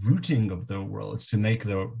routing of their worlds to make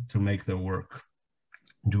their work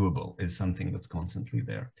doable is something that's constantly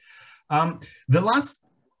there. The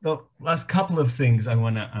last couple of things I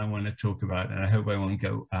wanna talk about, and I hope I won't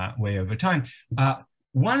go way over time.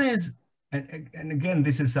 One is, and again,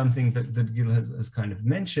 this is something that Gil has kind of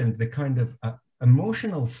mentioned, the kind of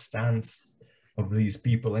emotional stance of these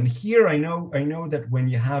people. And here I know that when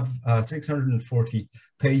you have 640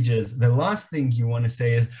 pages, the last thing you want to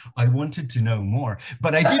say is, I wanted to know more.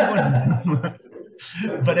 But I did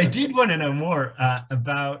want to know more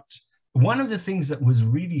about one of the things that was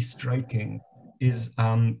really striking is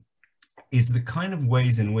the kind of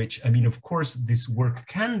ways in which, I mean, of course, this work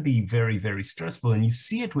can be very, very stressful, and you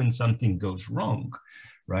see it when something goes wrong,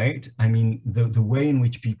 right? I mean, the way in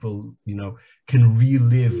which people, you know, can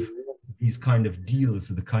relive these kind of deals,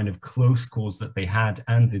 the kind of close calls that they had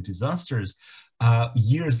and the disasters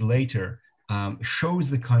years later shows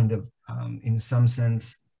the kind of, in some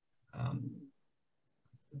sense,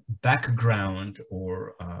 background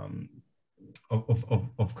or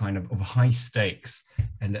of kind of high stakes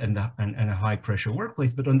and a high pressure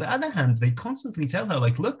workplace. But on the other hand, they constantly tell her,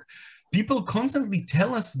 like, look, people constantly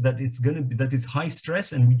tell us that it's high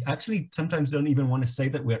stress, and we actually sometimes don't even want to say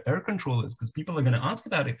that we're air controllers because people are going to ask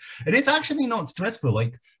about it. And it's actually not stressful.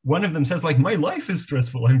 Like, one of them says, like, my life is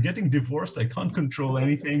stressful. I'm getting divorced. I can't control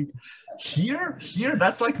anything. Here,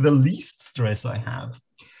 that's like the least stress I have.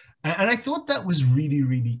 And I thought that was really,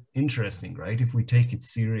 really interesting, right? If we take it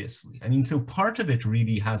seriously. I mean, so part of it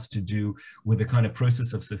really has to do with the kind of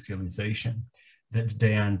process of socialization that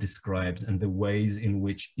Diane describes, and the ways in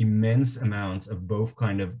which immense amounts of both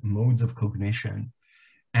kind of modes of cognition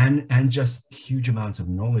and just huge amounts of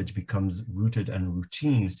knowledge becomes rooted and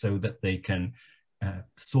routine, so that they can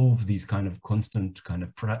solve these kind of constant kind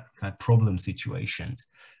of problem situations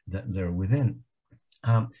that they're within.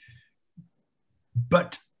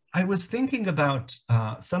 But I was thinking about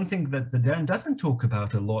something that the Dan doesn't talk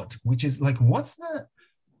about a lot, which is like, what's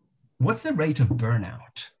the rate of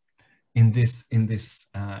burnout in this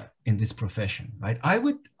profession, right? I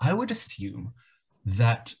would assume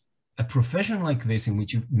that a profession like this, in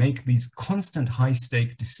which you make these constant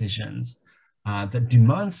high-stake decisions that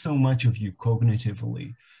demand so much of you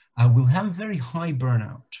cognitively, will have very high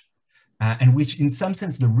burnout. And which in some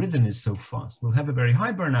sense, the rhythm is so fast, we'll have a very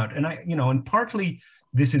high burnout. And and partly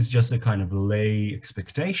this is just a kind of lay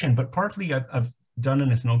expectation, but partly I've done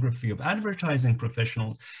an ethnography of advertising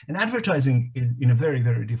professionals, and advertising is, in a very,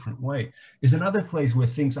 very different way, is another place where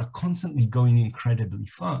things are constantly going incredibly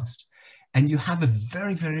fast. And you have a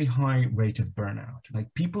very, very high rate of burnout.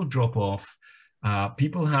 Like, people drop off,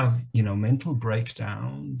 people have, mental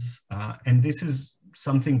breakdowns, and this is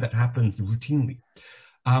something that happens routinely.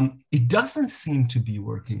 It doesn't seem to be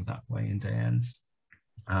working that way in Diane's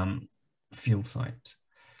field site.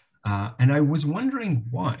 And I was wondering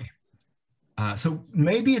why. So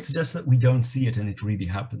maybe it's just that we don't see it and it really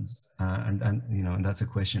happens. And that's a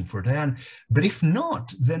question for Diane. But if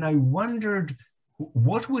not, then I wondered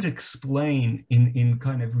what would explain in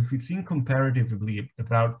kind of, if we think comparatively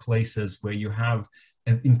about places where you have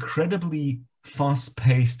an incredibly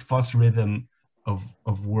fast-paced, fast rhythm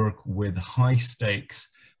of work with high stakes,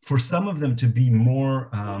 for some of them to be more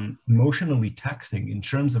emotionally taxing in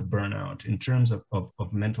terms of burnout, in terms of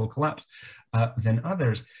mental collapse than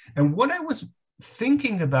others. And what I was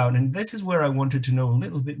thinking about, and this is where I wanted to know a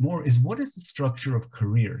little bit more, is what is the structure of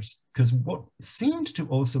careers? Because what seemed to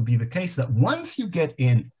also be the case, that once you get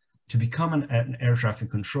in to become an air traffic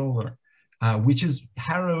controller, which is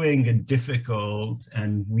harrowing and difficult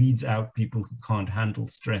and weeds out people who can't handle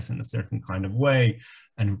stress in a certain kind of way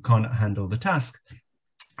and who can't handle the task.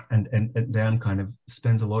 And Dan kind of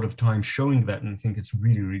spends a lot of time showing that, and I think it's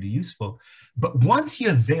really, really useful. But once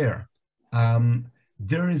you're there,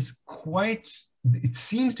 there is it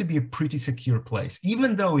seems to be a pretty secure place,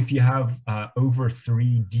 even though if you have over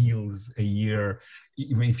 3 deals a year,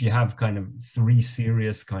 even if you have kind of 3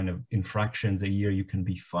 serious kind of infractions a year, you can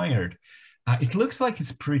be fired. It looks like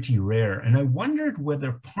it's pretty rare. And I wondered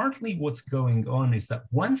whether partly what's going on is that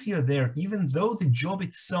once you're there, even though the job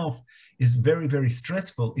itself is very, very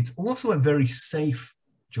stressful, it's also a very safe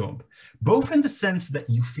job, both in the sense that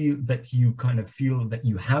you feel that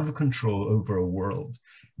you have control over a world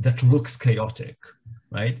that looks chaotic,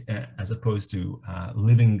 right? As opposed to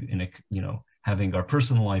living in having our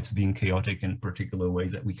personal lives being chaotic in particular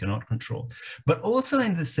ways that we cannot control. But also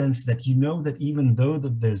in the sense that that even though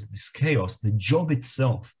that there's this chaos, the job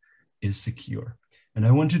itself is secure. And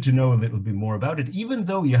I wanted to know a little bit more about it, even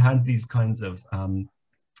though you had these kinds of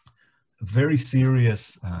very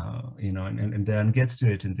serious, and Dan gets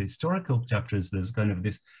to it in the historical chapters, there's kind of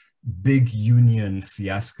this big union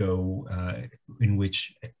fiasco in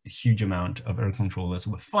which a huge amount of air controllers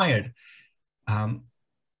were fired.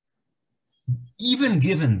 Even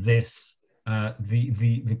given this,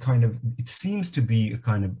 the kind of, it seems to be a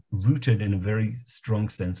kind of rooted in a very strong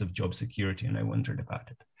sense of job security, and I wondered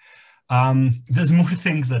about it. There's more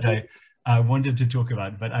things that I wanted to talk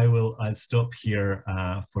about, but I'll stop here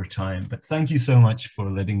for time. But thank you so much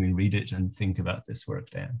for letting me read it and think about this work,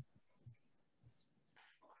 Dan.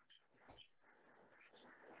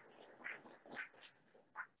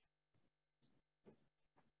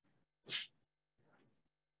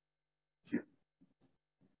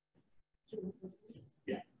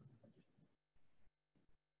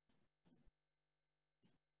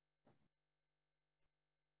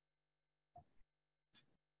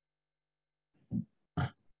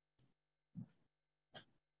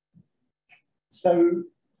 So,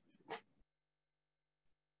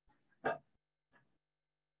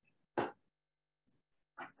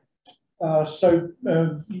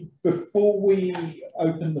 before we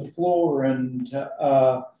open the floor and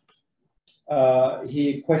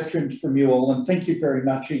hear questions from you all, and thank you very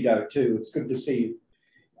much, Iddo, too. It's good to see you.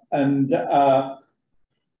 And I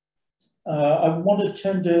want to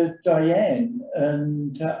turn to Diane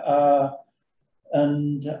and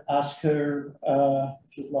ask her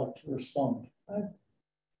if you'd like to respond.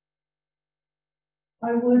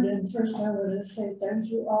 I would, and first I want to say thank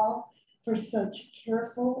you all for such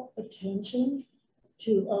careful attention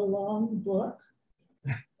to a long book,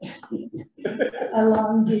 a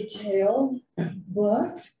long detailed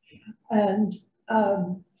book, and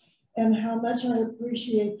how much I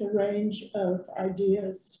appreciate the range of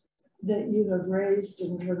ideas that you have raised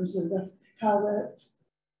in terms of how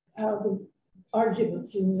the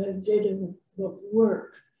arguments in the data book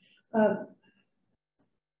work. I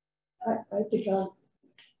think I'll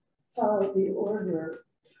follow the order.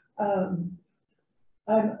 I'm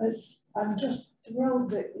just thrilled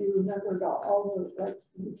that you remembered all the, like,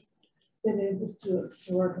 you've been able to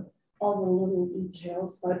absorb all the little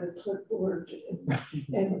details by the clipboard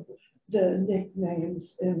and the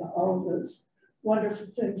nicknames and all those wonderful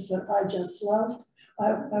things that I just loved.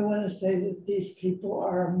 I want to say that these people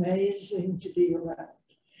are amazing to be around.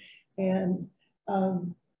 And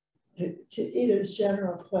to Iddo's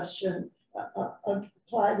general question, I'll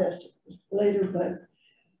apply this later, but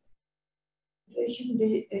they can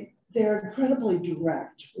be, they're incredibly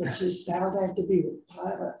direct, which is how they have to be with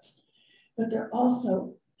pilots, but they're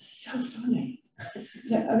also so funny.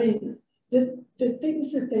 I mean, the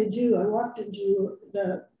things that they do, I walked into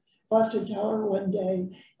the Boston Tower one day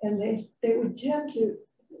and they would tend to,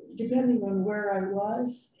 depending on where I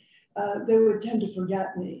was, they would tend to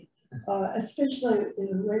forget me, especially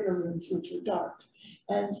in radar rooms, which are dark.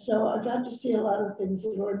 And so I got to see a lot of things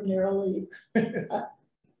that ordinarily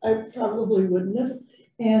I probably wouldn't have.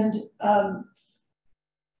 And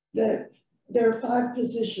there are 5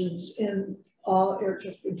 positions in all air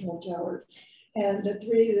traffic control towers. And the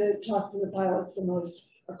 3 that talk to the pilots the most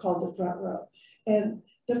are called the front row. And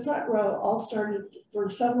the front row all started, for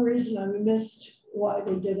some reason I missed why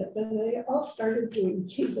they did it, but they all started doing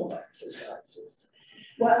Kegel exercises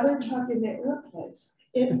while they're talking to airplanes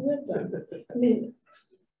in with them. I mean,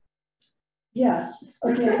 yes,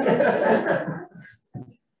 okay.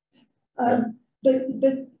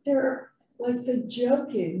 But they're like, the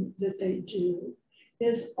joking that they do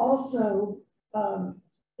is also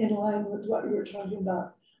in line with what you were talking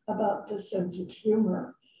about the sense of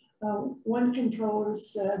humor. One controller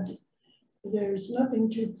said, there's nothing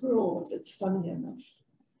too cruel if it's funny enough.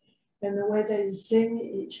 And the way they sing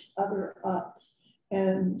each other up,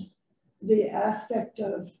 and the aspect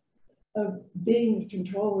of being a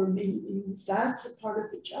controller means that's a part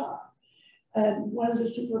of the job. And one of the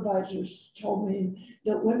supervisors told me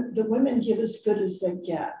that when the women give as good as they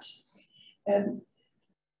get. And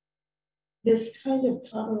this kind of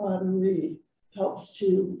camaraderie helps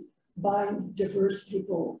to bind diverse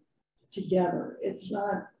people together. It's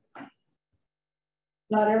not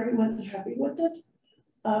everyone's happy with it,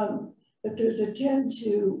 but there's a tend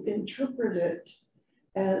to interpret it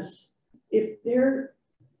as, if they're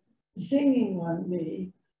singing on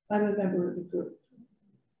me, I'm a member of the group.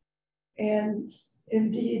 And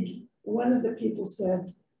indeed, one of the people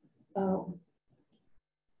said,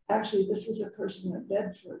 actually, this was a person at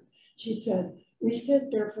Bedford. She said, we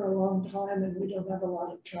sit there for a long time and we don't have a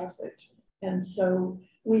lot of traffic. And so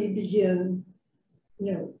we begin,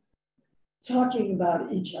 talking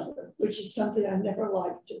about each other, which is something I never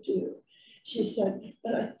liked to do. She said,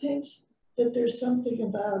 but I think that there's something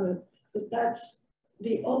about it, that's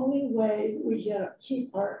the only way we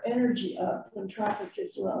keep our energy up when traffic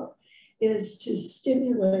is low, is to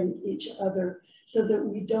stimulate each other so that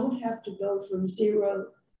we don't have to go from 0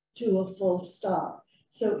 to a full stop.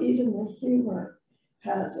 So even the humor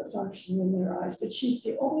has a function in their eyes, but she's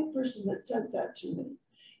the only person that said that to me.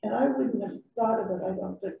 And I wouldn't have thought of it, I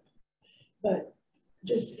don't think, but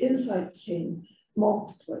just insights came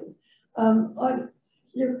multiply.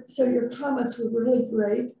 So your comments were really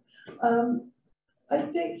great. I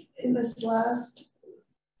think in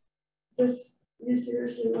you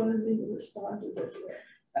seriously wanted me to respond to this.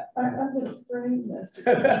 I'm going to frame this.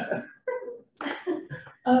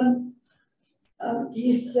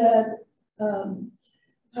 He said,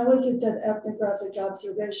 how is it that ethnographic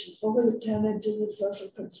observation, fully attended to the social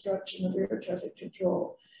construction of air traffic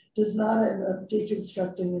control, does not end up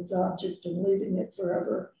deconstructing its object and leaving it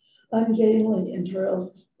forever ungainly and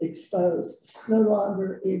trails exposed, no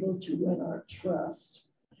longer able to win our trust?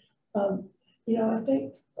 I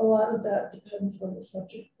think a lot of that depends on the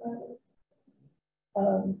subject matter.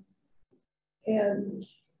 And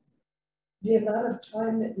the amount of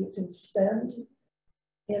time that you can spend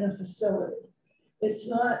in a facility. It's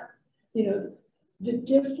not, the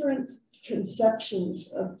different conceptions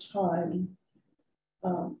of time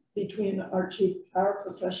between our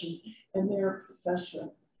profession and their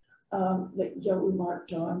profession that Gil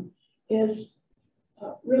remarked on is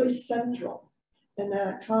really central. And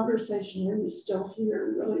that conversation, when you're still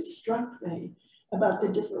here, really struck me about the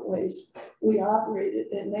different ways we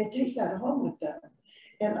operated, and they take that home with them.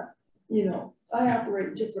 And, I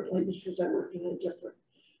operate differently because I work in a different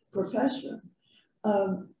profession.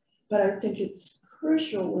 But I think it's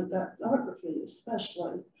crucial with ethnography,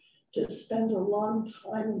 especially, to spend a long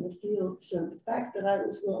time in the field. So the fact that I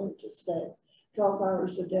was willing to stay 12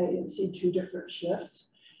 hours a day and see 2 different shifts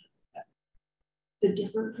the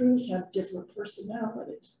different crews have different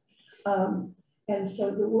personalities. And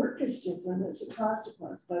so the work is different as a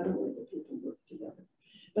consequence by the way that people work together.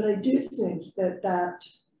 But I do think that that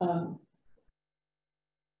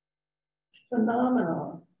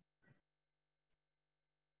phenomenon,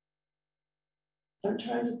 I'm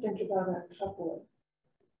trying to think about uncoupling.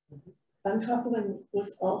 Uncoupling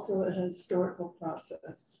was also a historical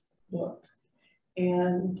process book.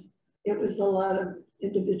 And it was a lot of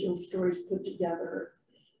individual stories put together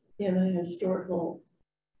in a historical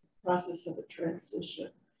process of a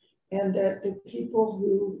transition. And that the people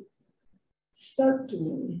who spoke to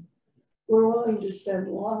me were willing to spend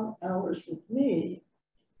long hours with me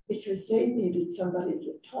because they needed somebody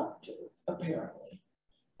to talk to, apparently.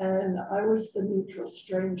 And I was the neutral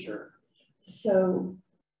stranger. So,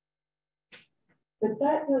 but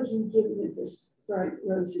that doesn't give me this bright,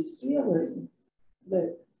 rosy feeling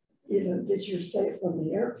that, you know, that you're safe on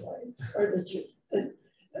the airplane, or that you,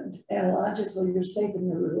 analogically, you're safe in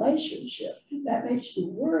your relationship. That makes you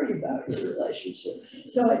worry about your relationship.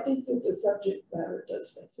 So I think that the subject matter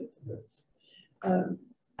does make a difference.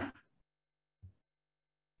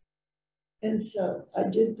 And so I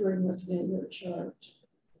did bring with me your chart.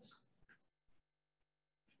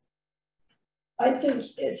 I think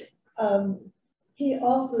it's, he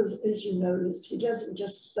also, as you notice, he doesn't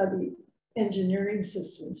just study engineering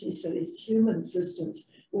systems, he studies human systems,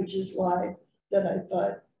 which is why that I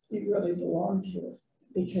thought you really belonged here,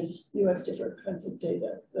 because you have different kinds of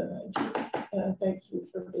data than I do. And I thank you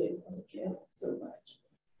for being on the panel so much.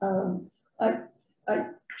 I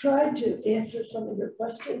tried to answer some of your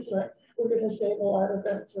questions, and we're going to save a lot of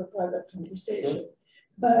them for a private conversation. Sure.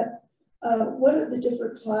 But what are the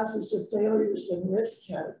different classes of failures and risk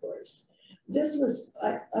categories? This was,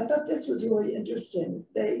 I thought this was really interesting.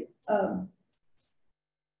 They,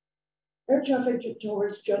 air traffic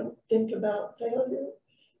controllers don't think about failure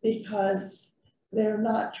because they're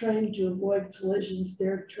not trained to avoid collisions.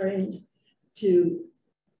 They're trained to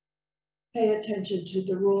pay attention to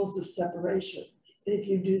the rules of separation. And if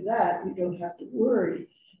you do that, you don't have to worry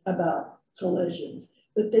about collisions.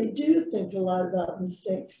 But they do think a lot about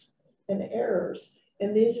mistakes and errors.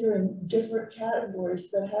 And these are in different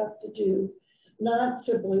categories that have to do not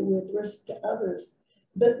simply with risk to others,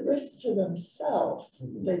 but risk to themselves,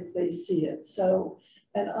 they see it. So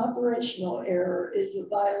an operational error is a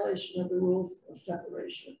violation of the rules of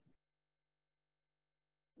separation.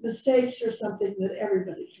 Mistakes are something that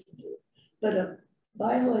everybody can do, but a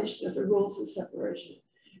violation of the rules of separation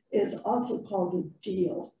is also called a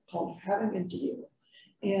deal, called having a deal.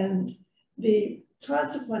 And the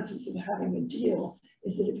consequences of having a deal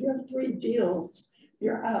is that if you have 3 deals,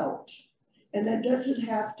 you're out. And that doesn't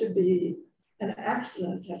have to be an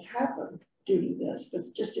accident that happened due to this,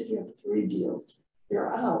 but just if you have 3 deals,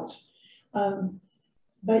 you're out.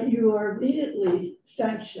 But you are immediately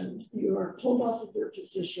sanctioned. You are pulled off of your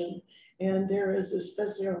position, and there is a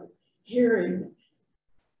special hearing.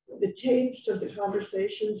 The tapes of the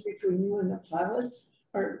conversations between you and the pilots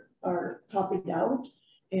are copied out,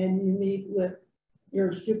 and you meet with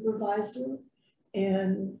your supervisor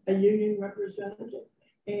and a union representative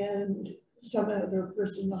and some other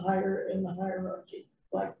person higher in the hierarchy,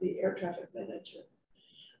 like the air traffic manager.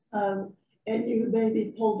 And you may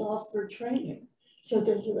be pulled off for training. So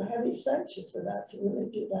there's a heavy sanction for that. So when they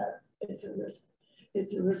do that, it's a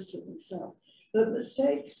risk to themselves. But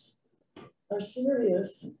mistakes are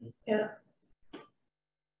serious,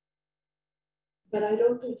 but I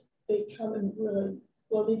don't think they come in really,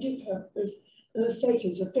 well, they do come, there's a mistake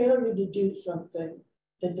is a failure to do something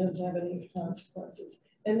that doesn't have any consequences.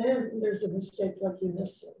 And then there's a mistake like you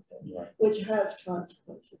missed something, right, which has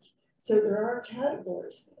consequences. So there are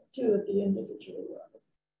categories too at the individual level.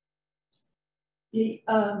 The,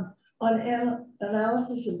 on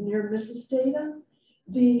analysis of near misses data,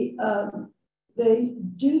 they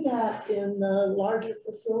do that in the larger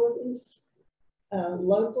facilities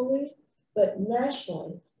locally, but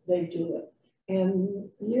nationally they do it. And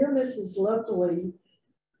near misses locally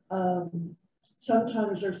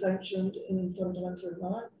sometimes are sanctioned and sometimes are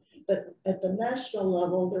not. But at the national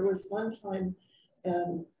level, there was one time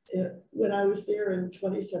when I was there in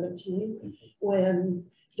 2017, when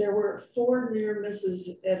there were 4 near misses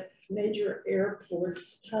at major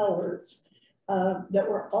airports, towers, that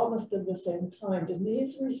were almost of the same kind. And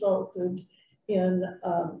these resulted in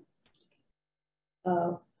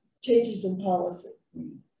changes in policy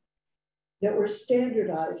that were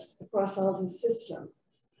standardized across all the systems,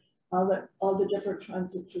 all the different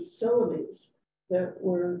kinds of facilities that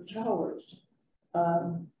were towers.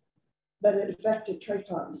 But it affected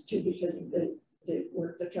TRACONs too, because they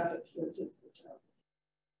were the traffic was in the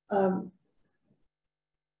tower.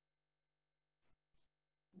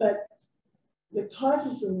 but the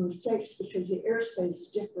causes of mistakes, because the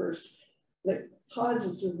airspace differs, the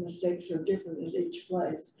causes of mistakes are different at each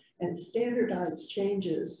place, and standardized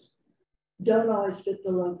changes don't always fit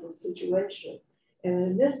the local situation. And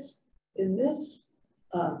in this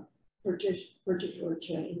particular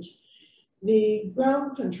change, the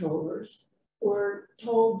ground controllers were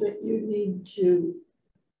told that you need to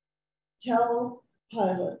tell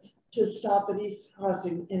pilots to stop at each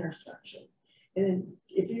crossing intersection. And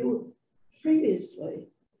if you previously,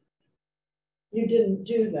 you didn't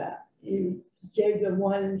do that. You gave them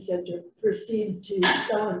one and said to proceed to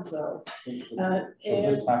so-and-so. So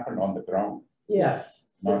this happened on the ground? Yes.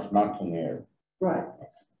 Not in the air? Right.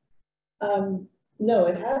 No,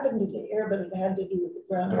 it happened in the air, but it had to do with the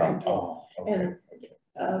ground control. Oh, okay.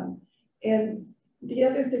 And the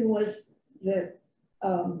other thing was that,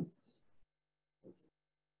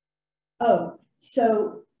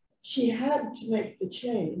 so she had to make the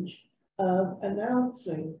change of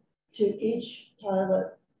announcing to each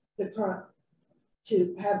pilot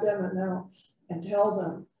to have them announce and tell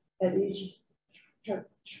them at each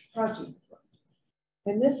crossing point.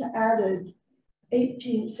 And this added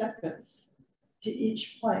 18 seconds to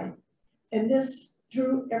each plane. And this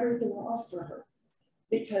threw everything off for her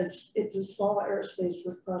because it's a small airspace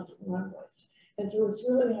with crossing runways. And so it's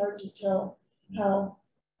really hard to tell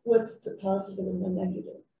what's the positive and the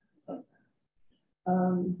negative of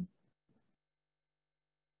that.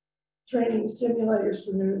 Training simulators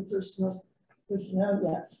for new personnel,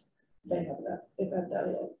 yes, they have that. They've had that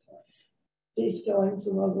all the time. De-skilling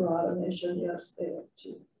from over automation, yes, they have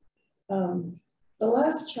too. The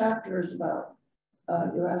last chapter is about,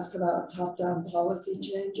 you asked about top-down policy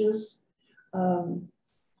changes. The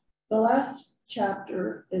last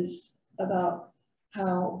chapter is about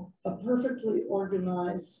how a perfectly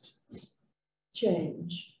organized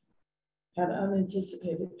change had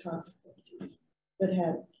unanticipated consequences that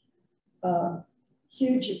had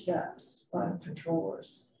huge effects on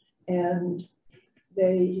controllers. And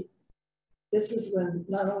this was when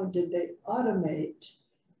not only did they automate,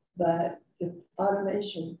 but the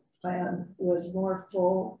automation plan was more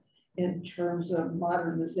full in terms of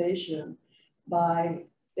modernization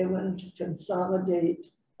they wanted to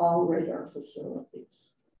consolidate all radar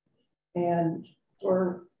facilities and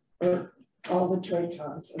all the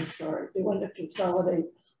TRACONs, I'm sorry. They wanted to consolidate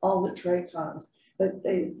all the TRACONs, but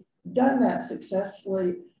they've done that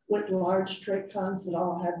successfully with large TRACONs that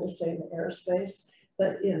all had the same airspace.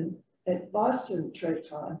 But at Boston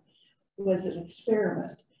TRACON was an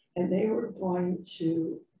experiment, and they were going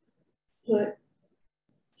to put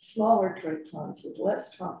smaller TRACONs with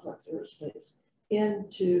less complex airspace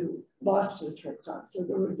into Boston TRACON. So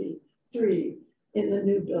there would be 3 in the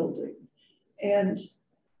new building. And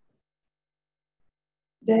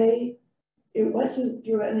it wasn't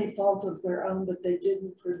through any fault of their own, but they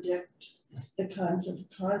didn't predict the kinds of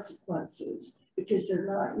consequences because they're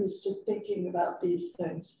not used to thinking about these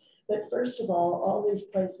things. But first of all these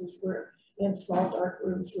places were in small dark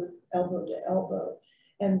rooms with elbow to elbow.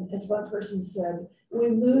 And as one person said, we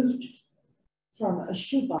moved from a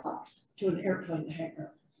shoebox to an airplane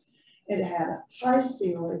hangar. It had a high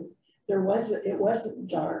ceiling. It wasn't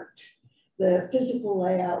dark. The physical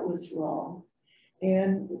layout was wrong.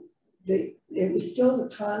 And it was still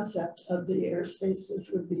the concept of the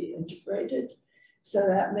airspaces would be integrated. So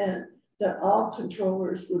that meant that all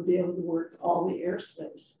controllers would be able to work all the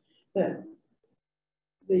airspace. But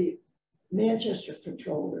the Manchester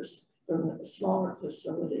controllers from the smaller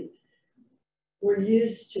facility were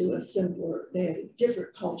used to they had a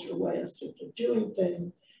different cultural way of doing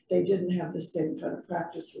things. They didn't have the same kind of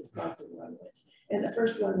practice with crossing runways. And the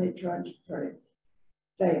first one they tried to train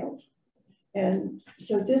failed. And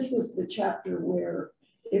so this was the chapter where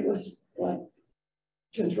it was like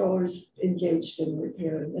controllers engaged in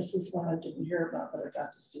repairing. This is one I didn't hear about, but I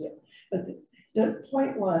got to see it. But the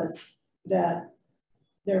point was that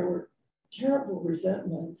there were terrible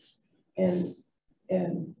resentments and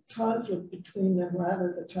conflict between them,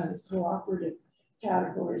 rather the kind of cooperative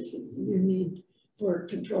categories that you need for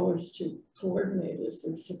controllers to coordinate as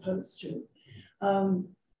they're supposed to.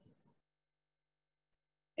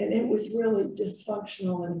 And it was really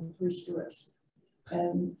dysfunctional and increased risk.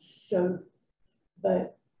 And so,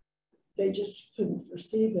 but they just couldn't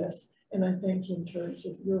foresee this. And I think in terms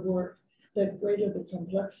of your work, the greater the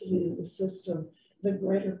complexity of the system, the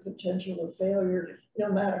greater potential of failure, no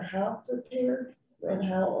matter how prepared and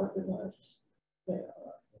how organized they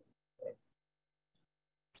are.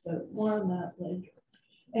 So more on that later.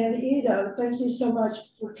 And Iddo, thank you so much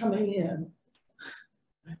for coming in.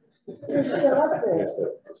 You're still up there.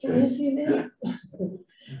 Can you see me?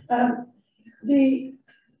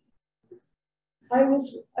 I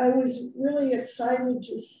was really excited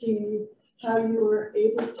to see how you were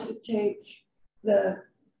able to take the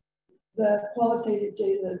qualitative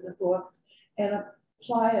data of the book and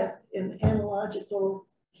apply it in analogical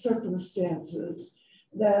circumstances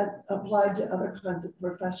that applied to other kinds of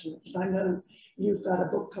professions. And I know you've got a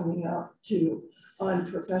book coming out too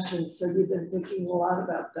on professions, so you've been thinking a lot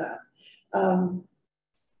about that.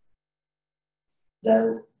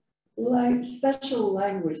 The special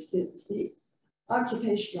language, the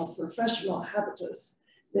occupational professional habitus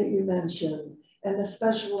that you mentioned, and the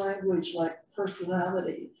special language like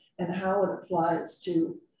personality and how it applies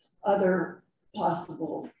to other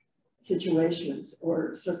possible situations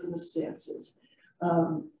or circumstances.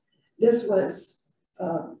 This was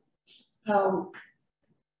how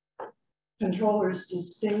controllers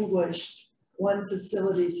distinguished one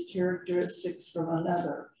facility's characteristics from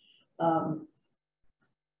another.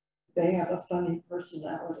 They have a funny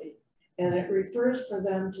personality, and it refers for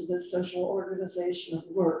them to the social organization of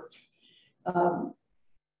work.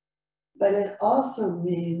 But it also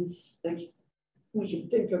means that we can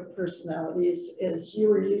think of personalities as you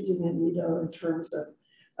were using in Iddo in terms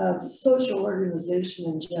of social organization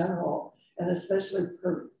in general, and especially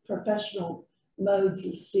professional modes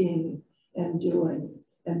of seeing and doing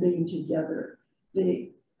and being together.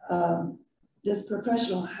 This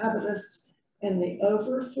professional habitus and the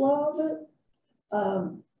overflow of it,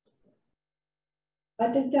 I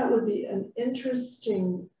think that would be an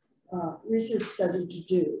interesting research study to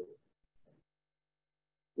do.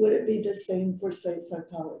 Would it be the same for, say,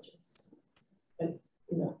 psychologists? And,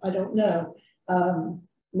 you know, I don't know.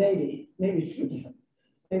 Maybe for them,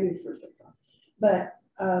 maybe for psychologists. But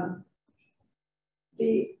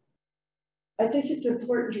I think it's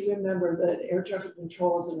important to remember that air traffic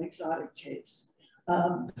control is an exotic case.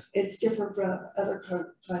 It's different from other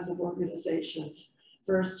kinds of organizations.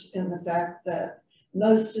 First, in the fact that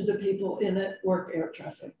most of the people in it work air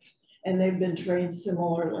traffic, and they've been trained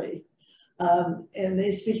similarly. And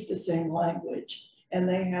they speak the same language, and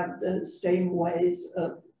they have the same ways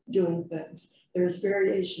of doing things. There's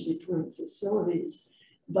variation between facilities,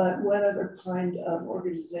 but what other kind of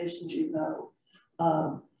organization do you know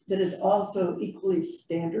that is also equally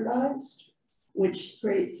standardized, which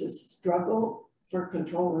creates a struggle for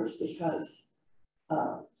controllers because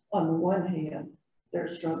on the one hand, there are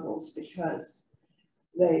struggles because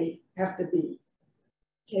they have to be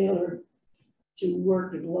tailored to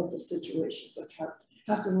work in local situations. Like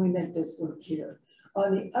how can we make this work here?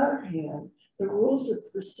 On the other hand, the rules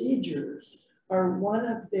of procedures are one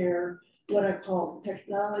of their, what I call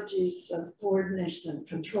technologies of coordination and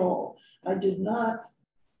control. I did not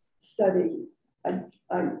study, I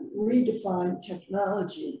redefined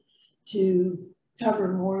technology to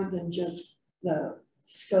cover more than just the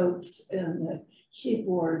scopes and the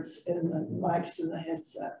keyboards and the mics and the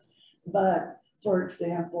headsets. But for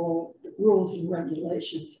example, rules and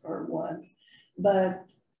regulations are one, but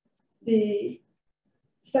the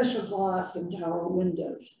special glass in tower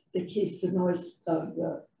windows that keeps the noise of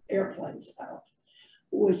the airplanes out,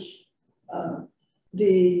 which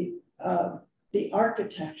the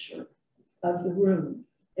architecture of the room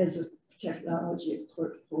is a technology of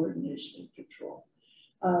coordination and control.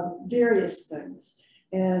 Various things.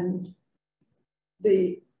 And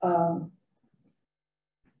these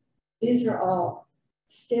are all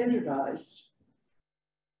standardized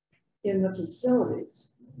in the facilities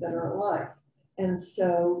that are alike. And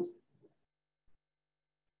so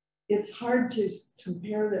it's hard to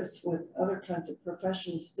compare this with other kinds of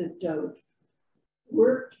professions that don't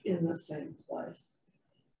work in the same place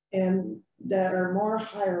and that are more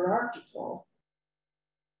hierarchical,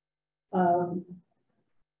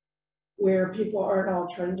 where people aren't all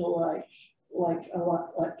trained alike, like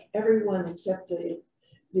everyone except the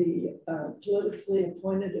politically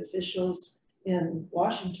appointed officials in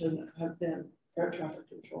Washington have been air traffic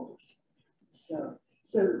controllers. So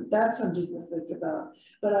that's something to think about.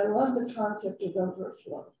 But I love the concept of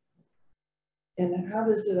overflow. And how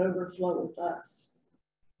does it overflow with us?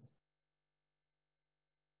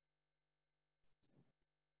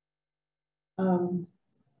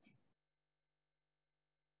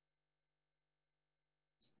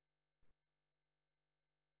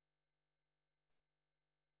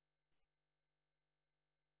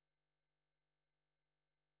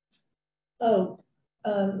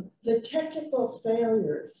 The technical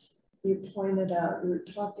failures you pointed out, you were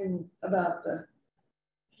talking about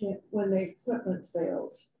when the equipment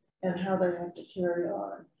fails and how they have to carry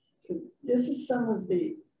on. This is some of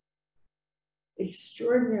the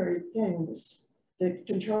extraordinary things that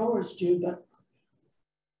controllers do, but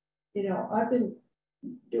you know, I've been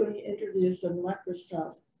doing interviews on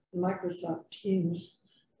Microsoft Microsoft Teams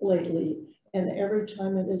lately, and every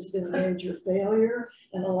time it has been a major failure,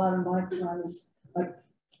 and a lot of my time is like,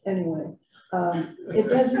 anyway, it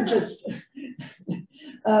doesn't just,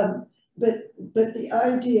 but the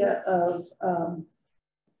idea of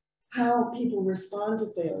how people respond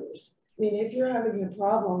to failures. I mean, if you're having a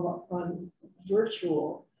problem on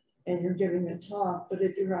virtual and you're giving a talk, but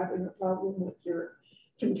if you're having a problem with your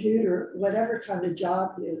computer, whatever kind of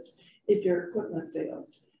job it is, if your equipment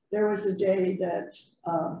fails. There was a day that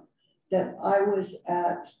that I was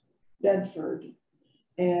at Bedford,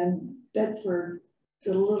 and Bedford,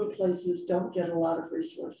 the little places don't get a lot of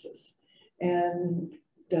resources. And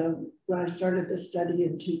when I started the study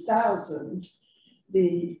in 2000,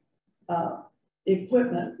 the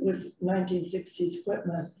equipment was 1960s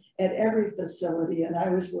equipment at every facility, and I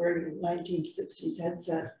was wearing a 1960s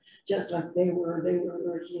headset, just like they were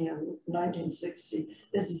working in 1960.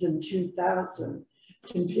 This is in 2000,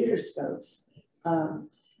 computer scopes.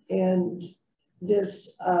 And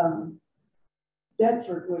this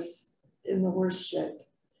Bedford was in the worst shape.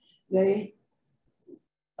 They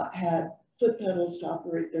had foot pedals to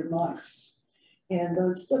operate their mics, and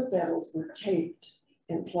those foot pedals were taped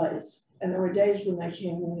in place. And there were days when they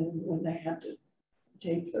came in when they had to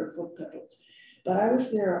tape their foot pedals. But I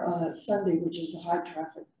was there on a Sunday, which is a high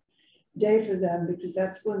traffic day for them, because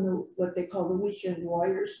that's when what they call the weekend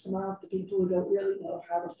warriors come out, the people who don't really know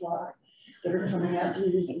how to fly, that are coming out to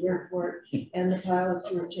use the airport, and the pilots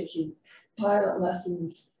who are taking pilot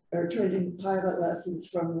lessons or training pilot lessons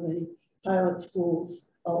from the pilot schools.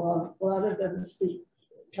 A lot of them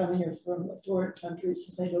come here from foreign countries,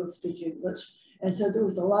 and they don't speak English. And so there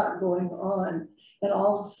was a lot going on, and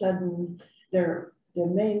all of a sudden the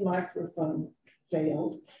main microphone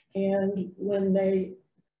failed. And when they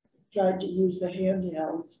tried to use the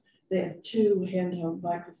handhelds, they had 2 handheld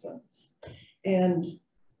microphones, and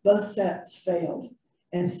both sets failed.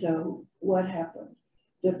 And so what happened?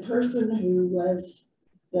 The person who was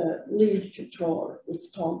the lead controller, it's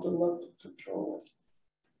called the local controller,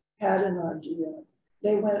 had an idea.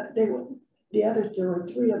 There were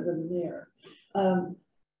 3 of them there.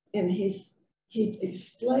 And he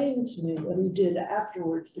explained to me what he did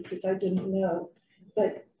afterwards, because I didn't know,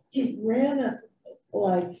 but he ran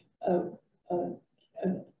like an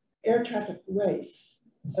air traffic race,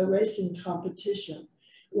 a racing competition,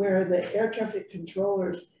 where the air traffic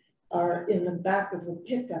controllers are in the back of a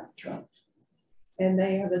pickup truck, and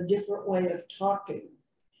they have a different way of talking,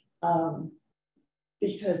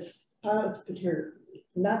 because pilots could hear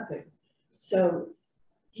nothing. So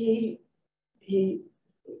he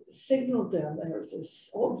signaled them. There was this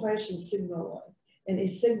old-fashioned signal line, and he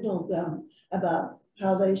signaled them about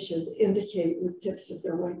how they should indicate with tips of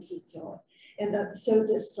their wings and so on. And so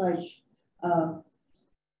this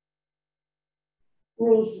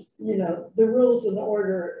rules, the rules and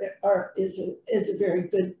order is a very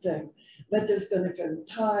good thing, but there's going to come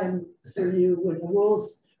time for you when the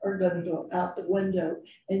rules are going to go out the window,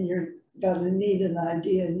 and you're going to need an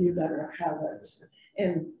idea, and you better have it.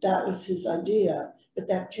 And that was his idea, but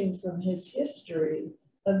that came from his history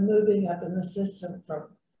of moving up in the system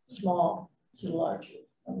from small to larger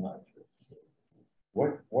and larger.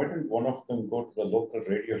 Why didn't one of them go to the local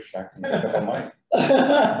Radio Shack and pick up a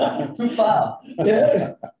mic? Too far.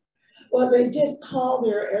 Yeah. Well, they did call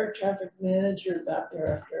their air traffic manager back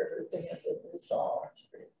there after everything had been resolved.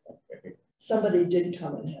 Somebody did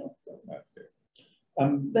come and help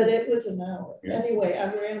them. But it was an hour. Yeah. Anyway,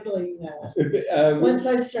 I'm rambling now. Once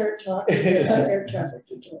I start talking about air traffic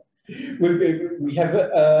control. We have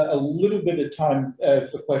a little bit of time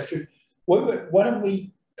for questions. Why don't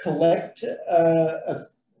we collect a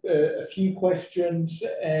few questions,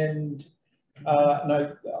 and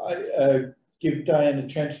I give Diane a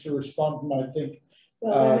chance to respond, and I think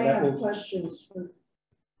well, they may have questions for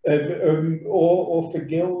or for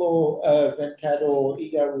Gil or Venkat or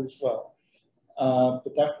Iddo as well,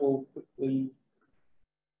 but that will quickly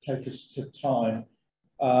take us to time.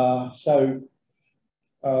 So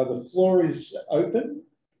the floor is open,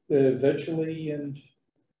 virtually and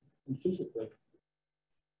physically.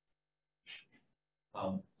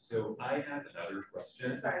 So I have another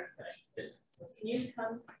question. Sorry. Can you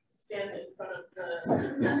come stand in front of the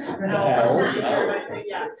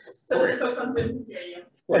yeah. So something hear you.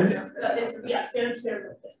 Stand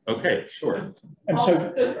like this. Okay, sure. And so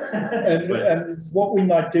and what we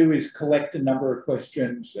might do is collect a number of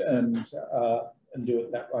questions and do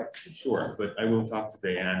it that way. Sure, but I will talk to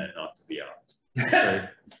Diane and not to Beyond.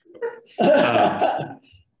 Right?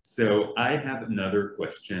 So I have another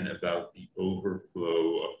question about the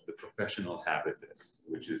overflow of the professional habitus,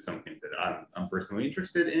 which is something that I'm personally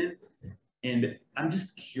interested in. And I'm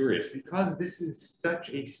just curious, because this is such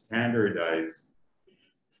a standardized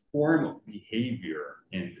form of behavior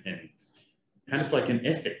and kind of like an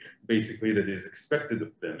ethic, basically, that is expected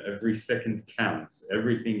of them. Every second counts.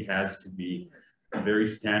 Everything has to be very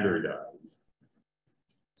standardized.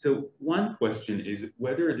 So one question is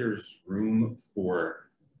whether there's room for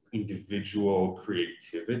individual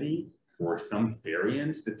creativity, for some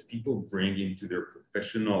variance that people bring into their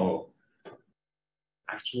professional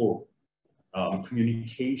actual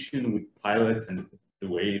communication with pilots and the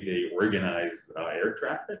way they organize air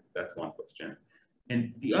traffic. That's one question.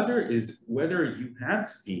 And the other is whether you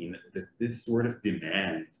have seen that this sort of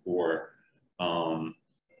demand for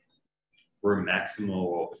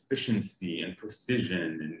maximal efficiency and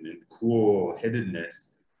precision and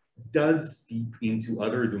cool-headedness does seep into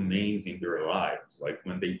other domains in their lives, like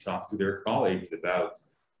when they talk to their colleagues about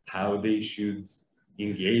how they should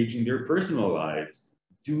engage in their personal lives.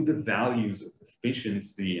 Do the values of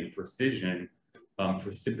efficiency and precision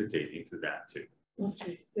precipitate into that too?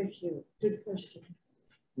 Okay, thank you. Good question.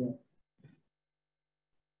 Yeah.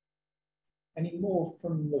 Any more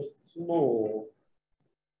from the floor?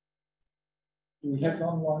 Do we have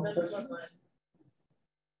online questions?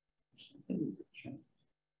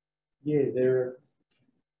 Yeah,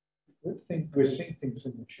 we're seeing things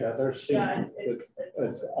in the chat. It's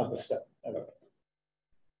other stuff. Okay.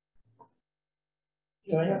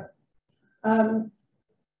 Yeah.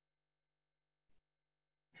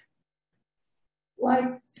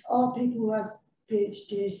 Like all people who have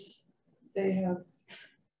PhDs, they have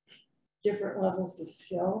different levels of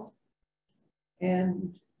skill,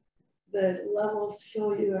 and the level of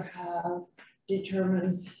skill you have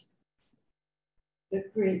determines the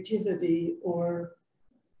creativity, or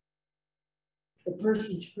the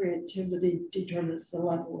person's creativity determines the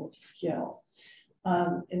level of skill.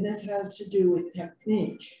 And this has to do with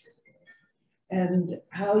technique and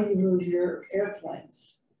how you move your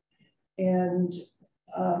airplanes. And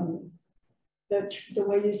the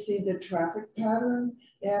way you see the traffic pattern,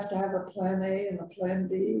 you have to have a plan A and a plan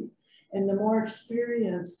B. And the more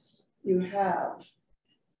experience you have,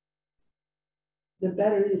 the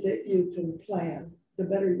better that you can plan, the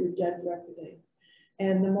better your dead reckoning,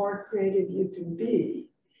 and the more creative you can be.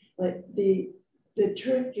 Like the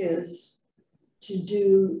trick is to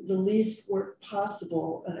do the least work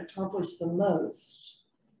possible and accomplish the most.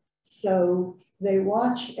 So they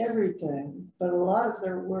watch everything, but a lot of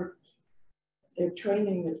their work, their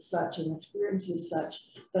training is such and experience is such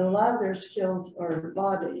that a lot of their skills are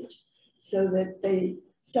embodied, so that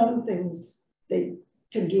some things they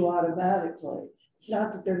can do automatically. It's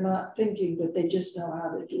not that they're not thinking, but they just know how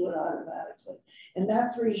to do it automatically. And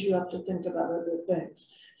that frees you up to think about other things.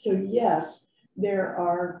 So yes, there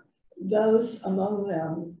are those among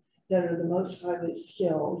them that are the most highly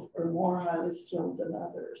skilled or more highly skilled than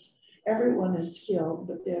others. Everyone is skilled,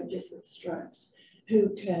 but they have different strengths,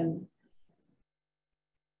 who can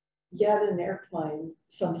get an airplane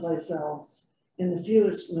someplace else in the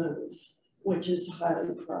fewest moves, which is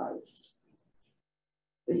highly prized.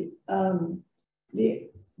 The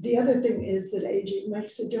other thing is that aging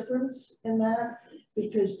makes a difference in that,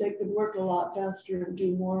 because they could work a lot faster and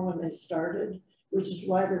do more when they started, which is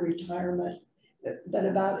why the retirement, that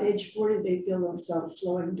about age 40, they feel themselves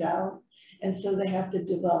slowing down. And so they have to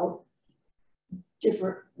develop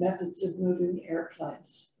different methods of moving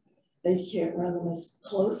airplanes. They can't run them as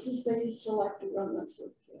close as they used to like to run them, for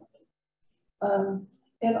example.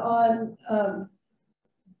 And on,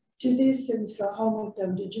 do these things go home with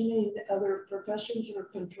them? Did you mean other professions or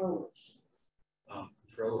controllers?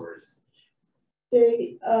 Controllers.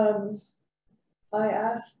 They, I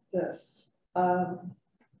asked this. I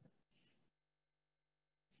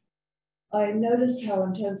noticed how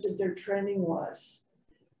intensive their training was,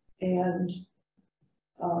 and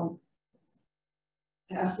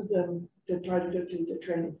half of them that try to go through the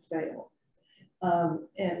training fail. And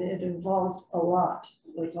it involves a lot,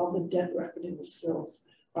 like all the dead reckoning skills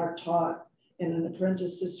are taught in an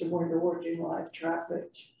apprentice system where you're working live traffic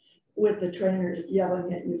with the trainer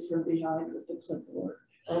yelling at you from behind with the clipboard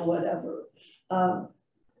or whatever.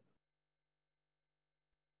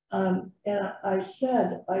 And I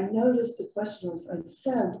said, I noticed the question was, I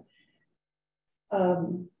said,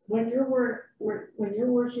 when you're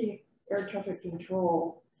working air traffic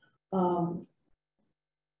control,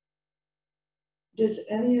 does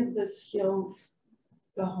any of the skills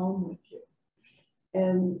go home with you?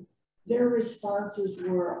 And their responses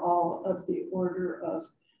were all of the order of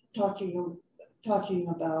talking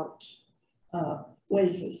about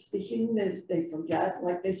ways of speaking that they forget,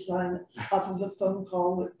 like they sign off of a phone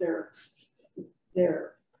call with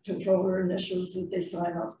their controller initials that they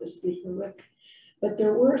sign off the speaker with. But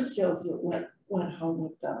there were skills that went home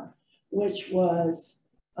with them, which was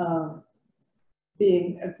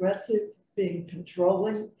being aggressive, being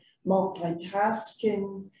controlling,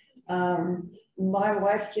 multitasking. My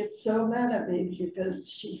wife gets so mad at me because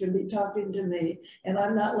she can be talking to me and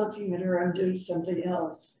I'm not looking at her, I'm doing something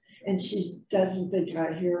else. And she doesn't think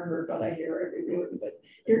I hear her, but I hear every word, but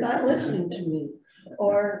you're not listening to me.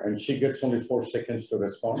 Or and she gets only 4 seconds to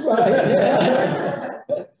respond. right.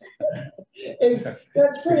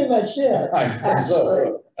 That's pretty much it,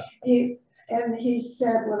 actually. He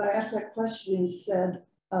said, when I asked that question, he said,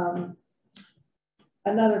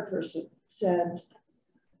 another person said,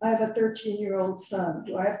 I have a 13-year-old son.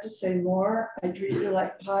 Do I have to say more? I treat you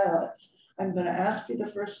like pilots. I'm going to ask you the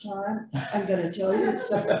first time. I'm going to tell you the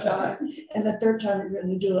second time. And the third time, you're going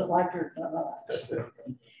to do it like it or not.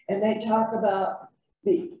 And they talk about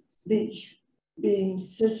being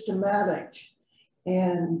systematic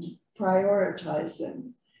and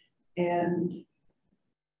prioritizing. And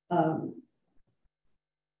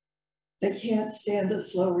they can't stand a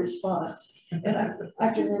slow response. And I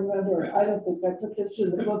can remember, I don't think I put this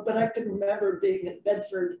in the book, but I can remember being at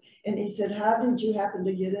Bedford and he said, how did you happen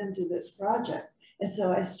to get into this project? And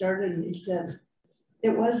so I started and he said,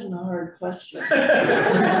 it wasn't a hard question.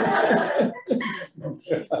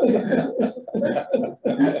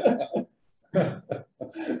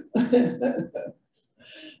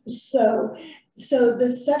 So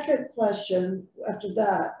the second question after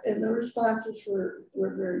that, and the responses were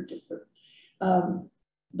very different.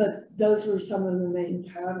 But those were some of the main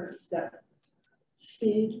patterns. That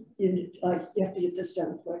speed, you have to get this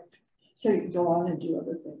done quick so you can go on and do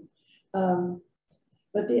other things.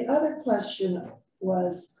 But the other question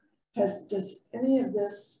was, does any of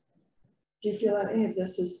this, do you feel that any of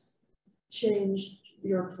this has changed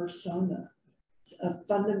your persona? A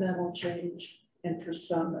fundamental change in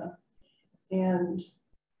persona. And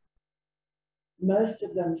most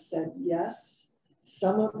of them said yes.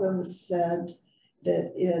 Some of them said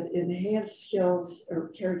that it enhanced skills or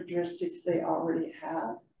characteristics they already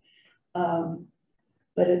have.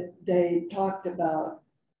 But they talked about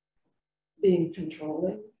being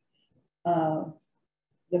controlling. The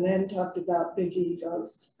men talked about big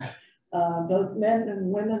egos. Both men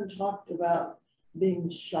and women talked about being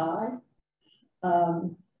shy.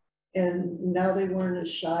 And now they weren't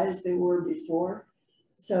as shy as they were before.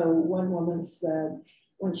 So one woman said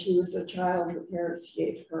when she was a child, her parents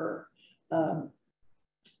gave her,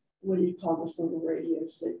 what do you call those little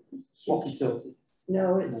radios? That Walkie-talkies.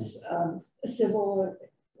 No, it's a civil,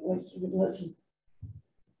 like you would listen.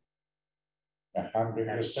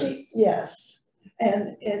 Yes.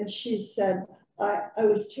 And she said, I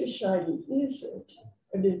was too shy to use it.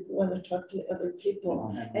 I didn't want to talk to other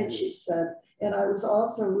people. And she said, and I was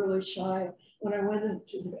also really shy when I went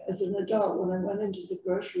into, as an adult, when I went into the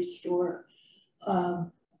grocery store,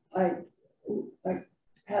 I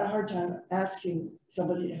had a hard time asking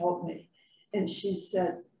somebody to help me. And she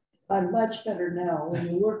said, I'm much better now. When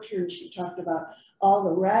you work here, and she talked about all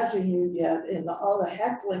the razzing you get and all the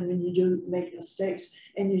heckling when you do make mistakes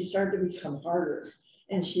and you start to become harder.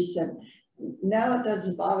 And she said, now it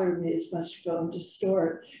doesn't bother me as much to go into the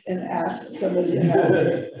store and ask somebody to help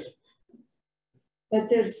me. But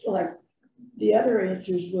there's like, the other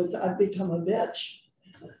answers was I've become a bitch.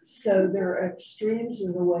 So there are extremes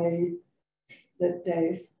in the way that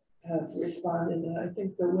they have responded. And I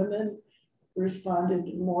think the women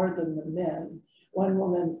responded more than the men. One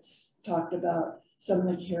woman talked about some of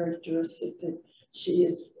the characteristics that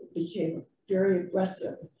she became very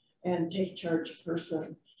aggressive and take charge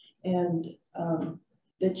person. And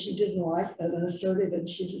that she didn't like, and assertive, and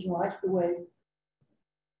she didn't like the way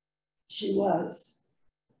she was.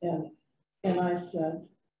 And I said,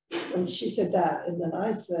 and she said that, and then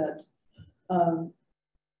I said,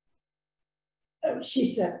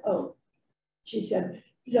 she said,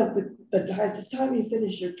 no, but by the time you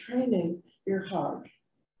finish your training, you're hard.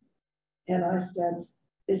 And I said,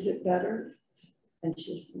 is it better? And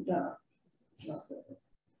she said, no, it's not better.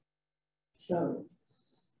 So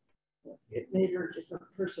it made her a different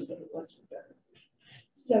person, but it wasn't a better person.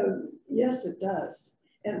 So yes, it does.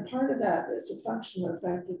 And part of that is a function of the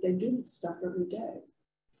fact that they do this stuff every day.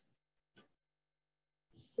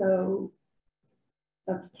 So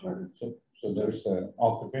that's part of it. So there's an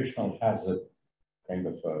occupational hazard kind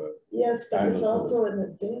of yes, but it's also an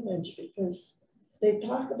advantage because they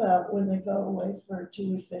talk about when they go away for a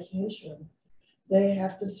 2-week vacation, they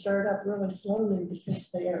have to start up really slowly because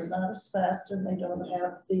they are not as fast and they don't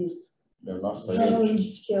have these honed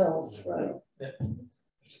skills, right?